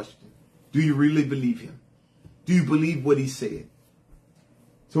that's the question. Do you really believe him? Do you believe what he said?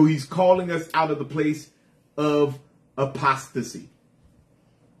 So he's calling us out of the place of apostasy.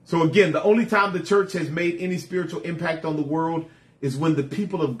 So again, the only time the church has made any spiritual impact on the world is when the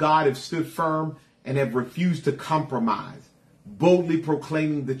people of God have stood firm and have refused to compromise, boldly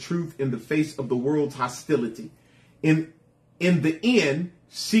proclaiming the truth in the face of the world's hostility. In the end,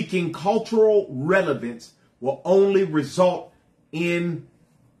 seeking cultural relevance will only result in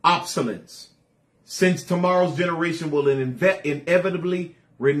obsolescence, since tomorrow's generation will inevitably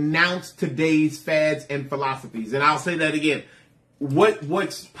renounce today's fads and philosophies. And I'll say that again.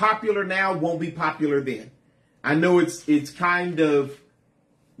 What's popular now won't be popular then. I know it's kind of,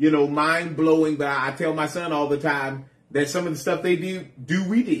 mind blowing, but I tell my son all the time that some of the stuff they do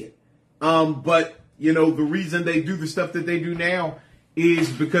we did. But the reason they do the stuff that they do now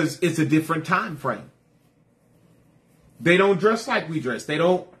is because it's a different time frame. They don't dress like we dress. They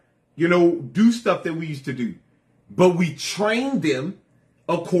don't, do stuff that we used to do. But we train them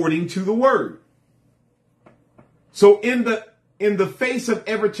according to the word. So in the face of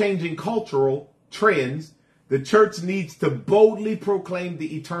ever-changing cultural trends, the church needs to boldly proclaim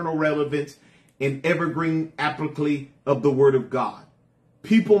the eternal relevance and evergreen applicability of the word of God.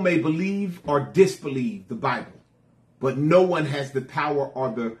 People may believe or disbelieve the Bible, but no one has the power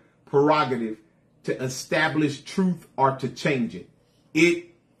or the prerogative to establish truth or to change it.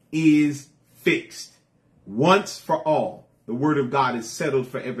 It is fixed once for all. The word of God is settled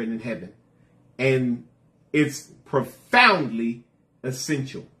forever in heaven, and it's profoundly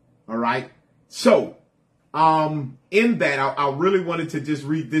essential. All right. So, in that, I really wanted to just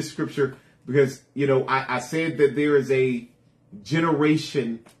read this scripture because, I said that there is a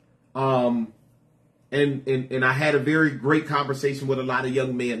generation, and I had a very great conversation with a lot of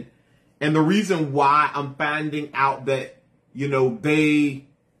young men. And the reason why I'm finding out that, they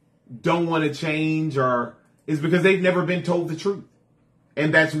don't want to change is because they've never been told the truth.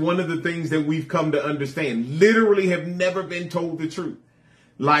 And that's one of the things that we've come to understand. Literally have never been told the truth.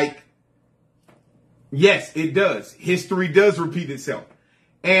 Like, yes, it does. History does repeat itself.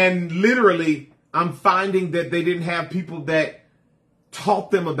 And literally, I'm finding that they didn't have people that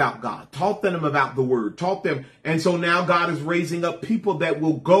taught them about God, taught them about the word, taught them. And so now God is raising up people that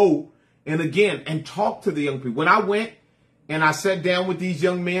will go and talk to the young people. When I went and I sat down with these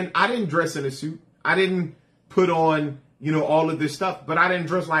young men, I didn't dress in a suit. I didn't put on, all of this stuff, but I didn't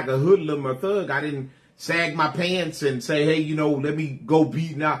dress like a hoodlum or thug. I didn't sag my pants and say, hey, let me go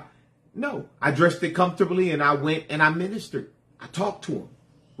beat now. No, I dressed it comfortably and I went and I ministered. I talked to them,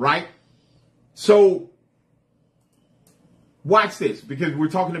 right? So watch this, because we're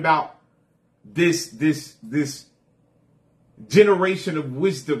talking about this generation of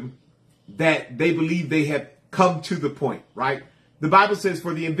wisdom that they believe they have come to the point, right? The Bible says,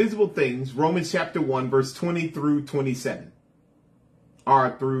 for the invisible things, Romans chapter 1, verse 20 through 27,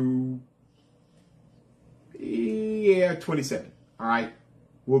 or through, 27. All right.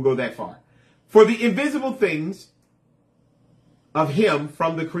 We'll go that far. For the invisible things of him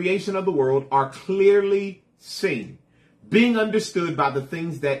from the creation of the world are clearly seen, being understood by the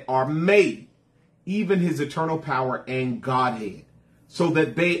things that are made, even his eternal power and Godhead, so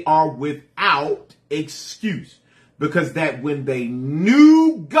that they are without excuse. Because that when they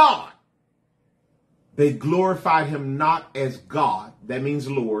knew God, they glorified him not as God. That means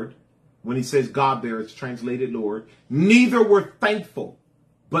Lord. When he says God there, it's translated Lord. Neither were thankful,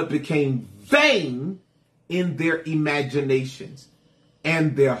 but became vain in their imaginations.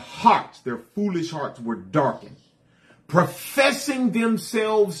 And their hearts, their foolish hearts, were darkened. Professing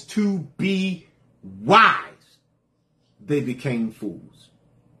themselves to be wise, they became fools.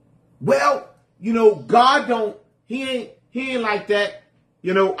 Well, God he ain't like that.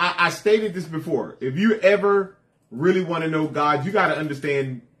 I stated this before. If you ever really want to know God, you got to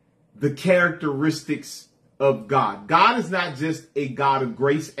understand the characteristics of God. God is not just a God of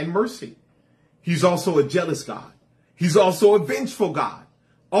grace and mercy. He's also a jealous God. He's also a vengeful God.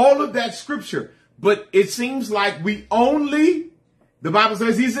 All of that scripture. But it seems like the Bible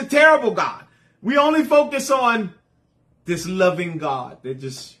says he's a terrible God. We only focus on this loving God that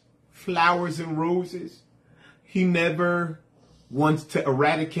just flowers and roses. He never wants to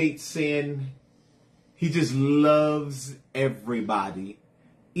eradicate sin. He just loves everybody,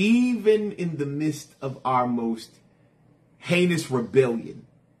 even in the midst of our most heinous rebellion.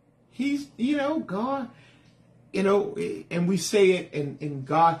 He's, God, and we say it, and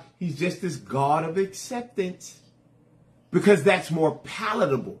God, he's just this God of acceptance, because that's more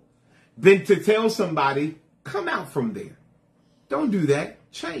palatable than to tell somebody, come out from there. Don't do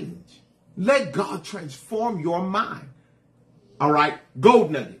that. Change. Let God transform your mind. All right.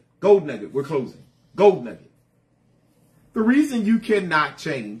 Gold nugget. Gold nugget. We're closing. Gold nugget. The reason you cannot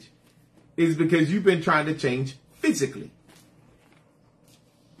change is because you've been trying to change physically.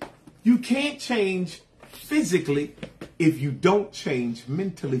 You can't change physically if you don't change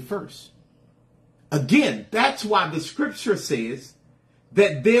mentally first. Again, that's why the scripture says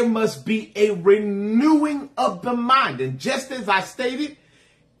that there must be a renewing of the mind. And just as I stated,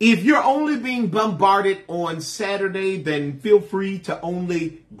 if you're only being bombarded on Saturday, then feel free to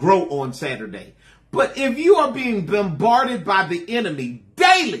only grow on Saturday. But if you are being bombarded by the enemy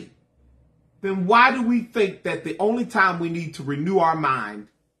daily, then why do we think that the only time we need to renew our mind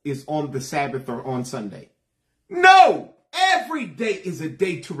is on the Sabbath or on Sunday? No, every day is a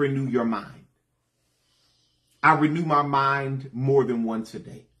day to renew your mind. I renew my mind more than once a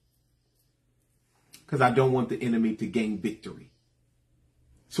day because I don't want the enemy to gain victory.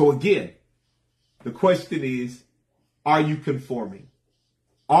 So again, the question is, are you conforming?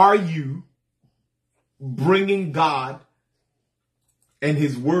 Are you bringing God and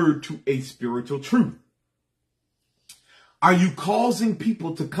his word to a spiritual truth? Are you causing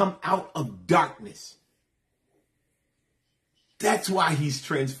people to come out of darkness? That's why he's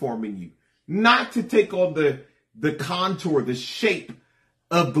transforming you. Not to take on the contour, the shape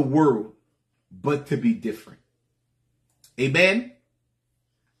of the world, but to be different. Amen.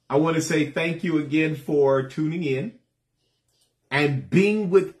 I want to say thank you again for tuning in and being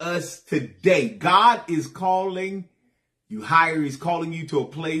with us today. God is calling you higher. He's calling you to a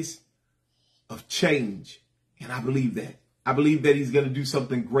place of change. And I believe that. I believe that he's going to do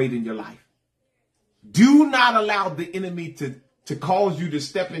something great in your life. Do not allow the enemy to cause you to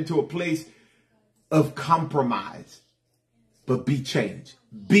step into a place of compromise, but be changed.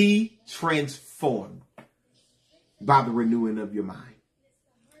 Be transformed by the renewing of your mind.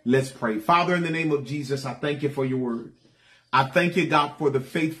 Let's pray. Father, in the name of Jesus, I thank you for your word. I thank you, God, for the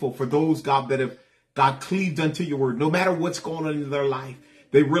faithful, for those, God, that have, God, cleaved unto your word. No matter what's going on in their life,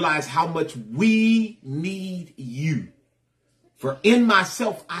 they realize how much we need you. For in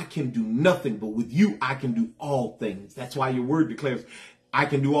myself, I can do nothing, but with you, I can do all things. That's why your word declares, I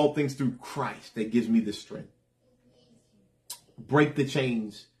can do all things through Christ that gives me the strength. Break the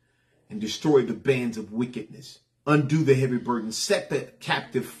chains and destroy the bands of wickedness. Undo the heavy burden, set the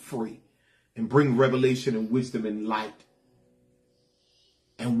captive free, and bring revelation and wisdom and light.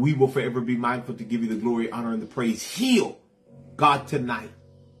 And we will forever be mindful to give you the glory, honor, and the praise. Heal, God, tonight.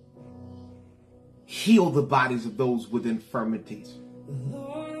 Heal the bodies of those with infirmities.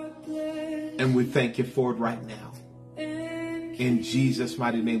 And we thank you for it right now. In Jesus'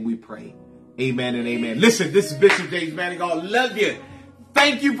 mighty name we pray. Amen and amen. Listen, this is Bishop JamesManigault. Love you.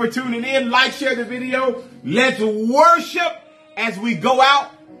 Thank you for tuning in. Like, share the video. Let's worship as we go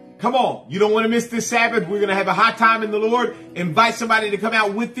out. Come on. You don't want to miss this Sabbath. We're going to have a hot time in the Lord. Invite somebody to come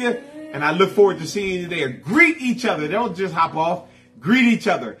out with you. And I look forward to seeing you there. Greet each other. Don't just hop off. Greet each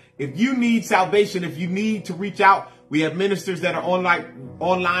other. If you need salvation, if you need to reach out, we have ministers that are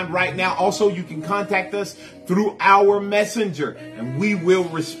online right now. Also, you can contact us through our messenger and we will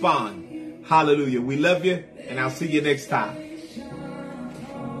respond. Hallelujah. We love you and I'll see you next time.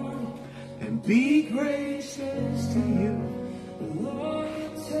 And be gracious to you.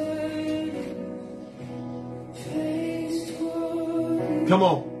 Come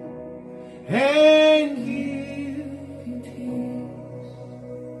on. And give you peace.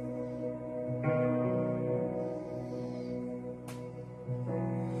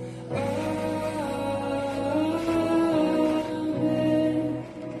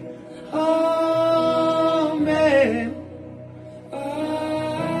 Amen.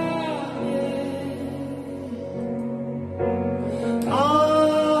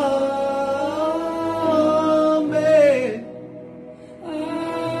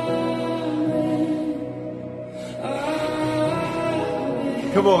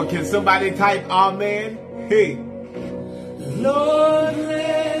 Come on, can somebody type amen? Hey. Lord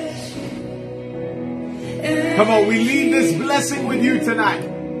bless you. Come on, we leave this blessing with you tonight.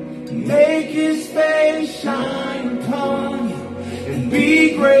 Make his face shine upon you and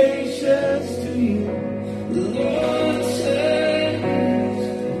be gracious to you. The Lord turn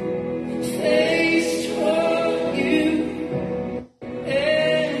his face toward you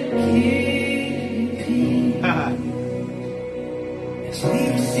and give you peace.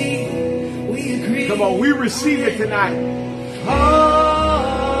 We agree. Come on, we receive it tonight. Amen.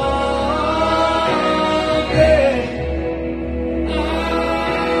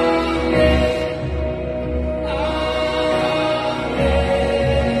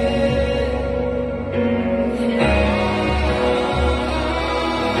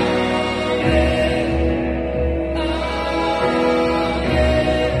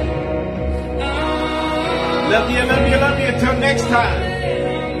 Love you, love you, love you. Until next time.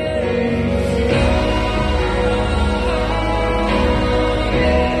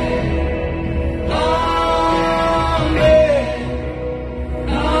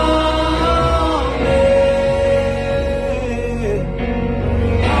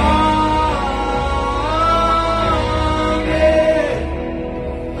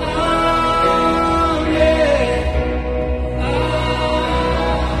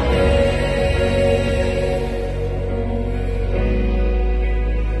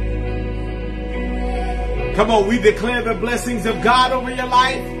 Come on, we declare the blessings of God over your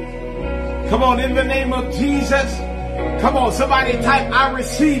life. Come on, in the name of Jesus. Come on, somebody type, I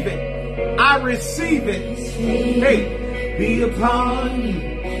receive it. I receive it. Hey, be upon you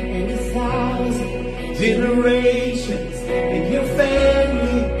and 1,000 generations, and your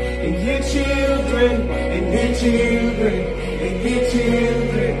family, and your children, and your children, and your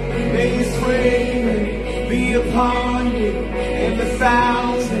children. May his favor be upon you and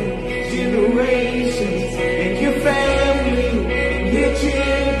 1,000 generations. Your family, and your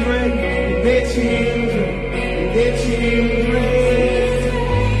children, and their children, and their children.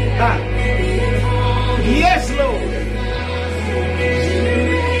 Yes, Lord.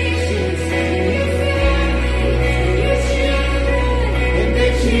 And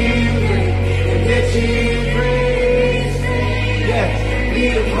their children, and their children. Yes, be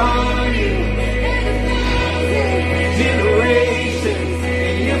upon you. Generations,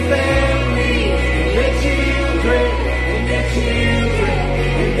 and your family, and their children. Children,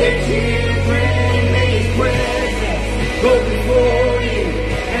 and their children.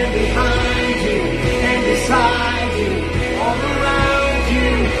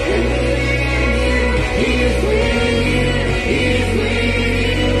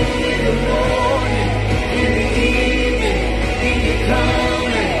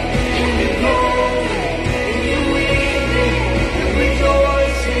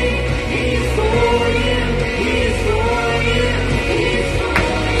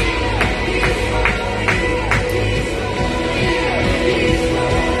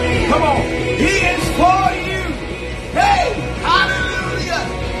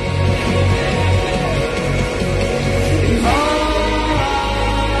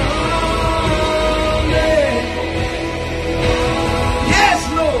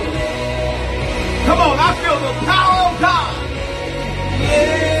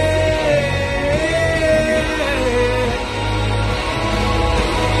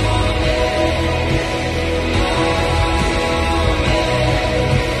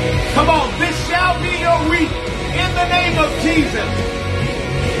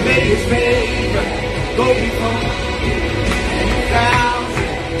 May his favor go before.